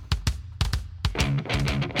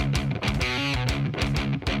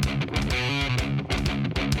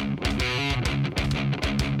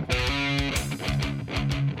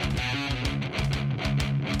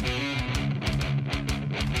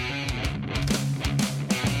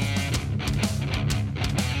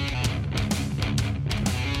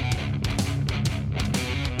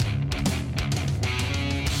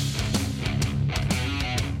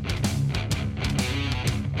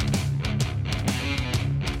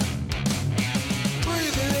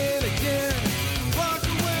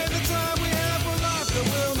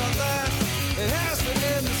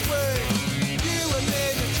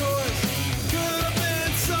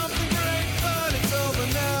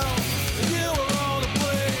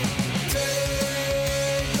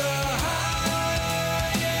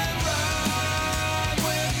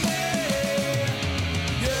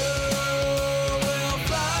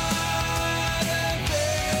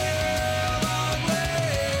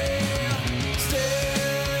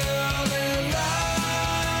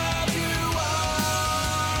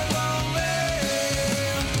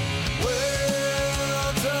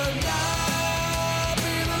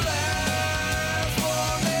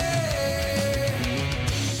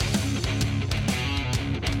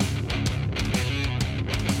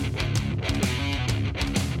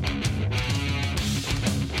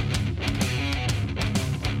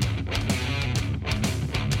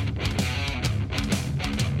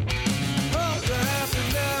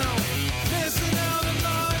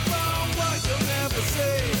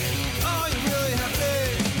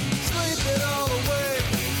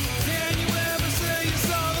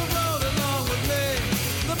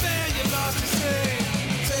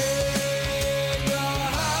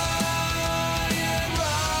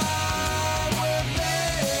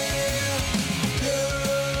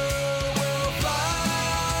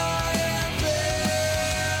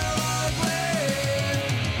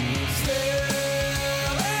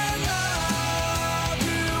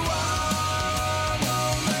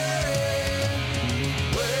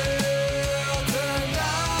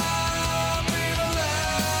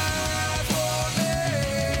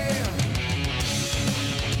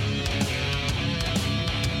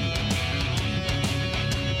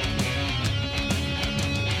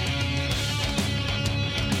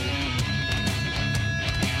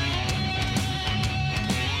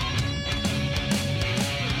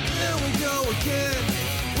 again.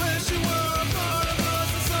 Wish you were a part of us,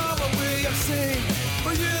 it's all what we have seen.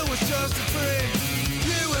 For you, it's just a dream.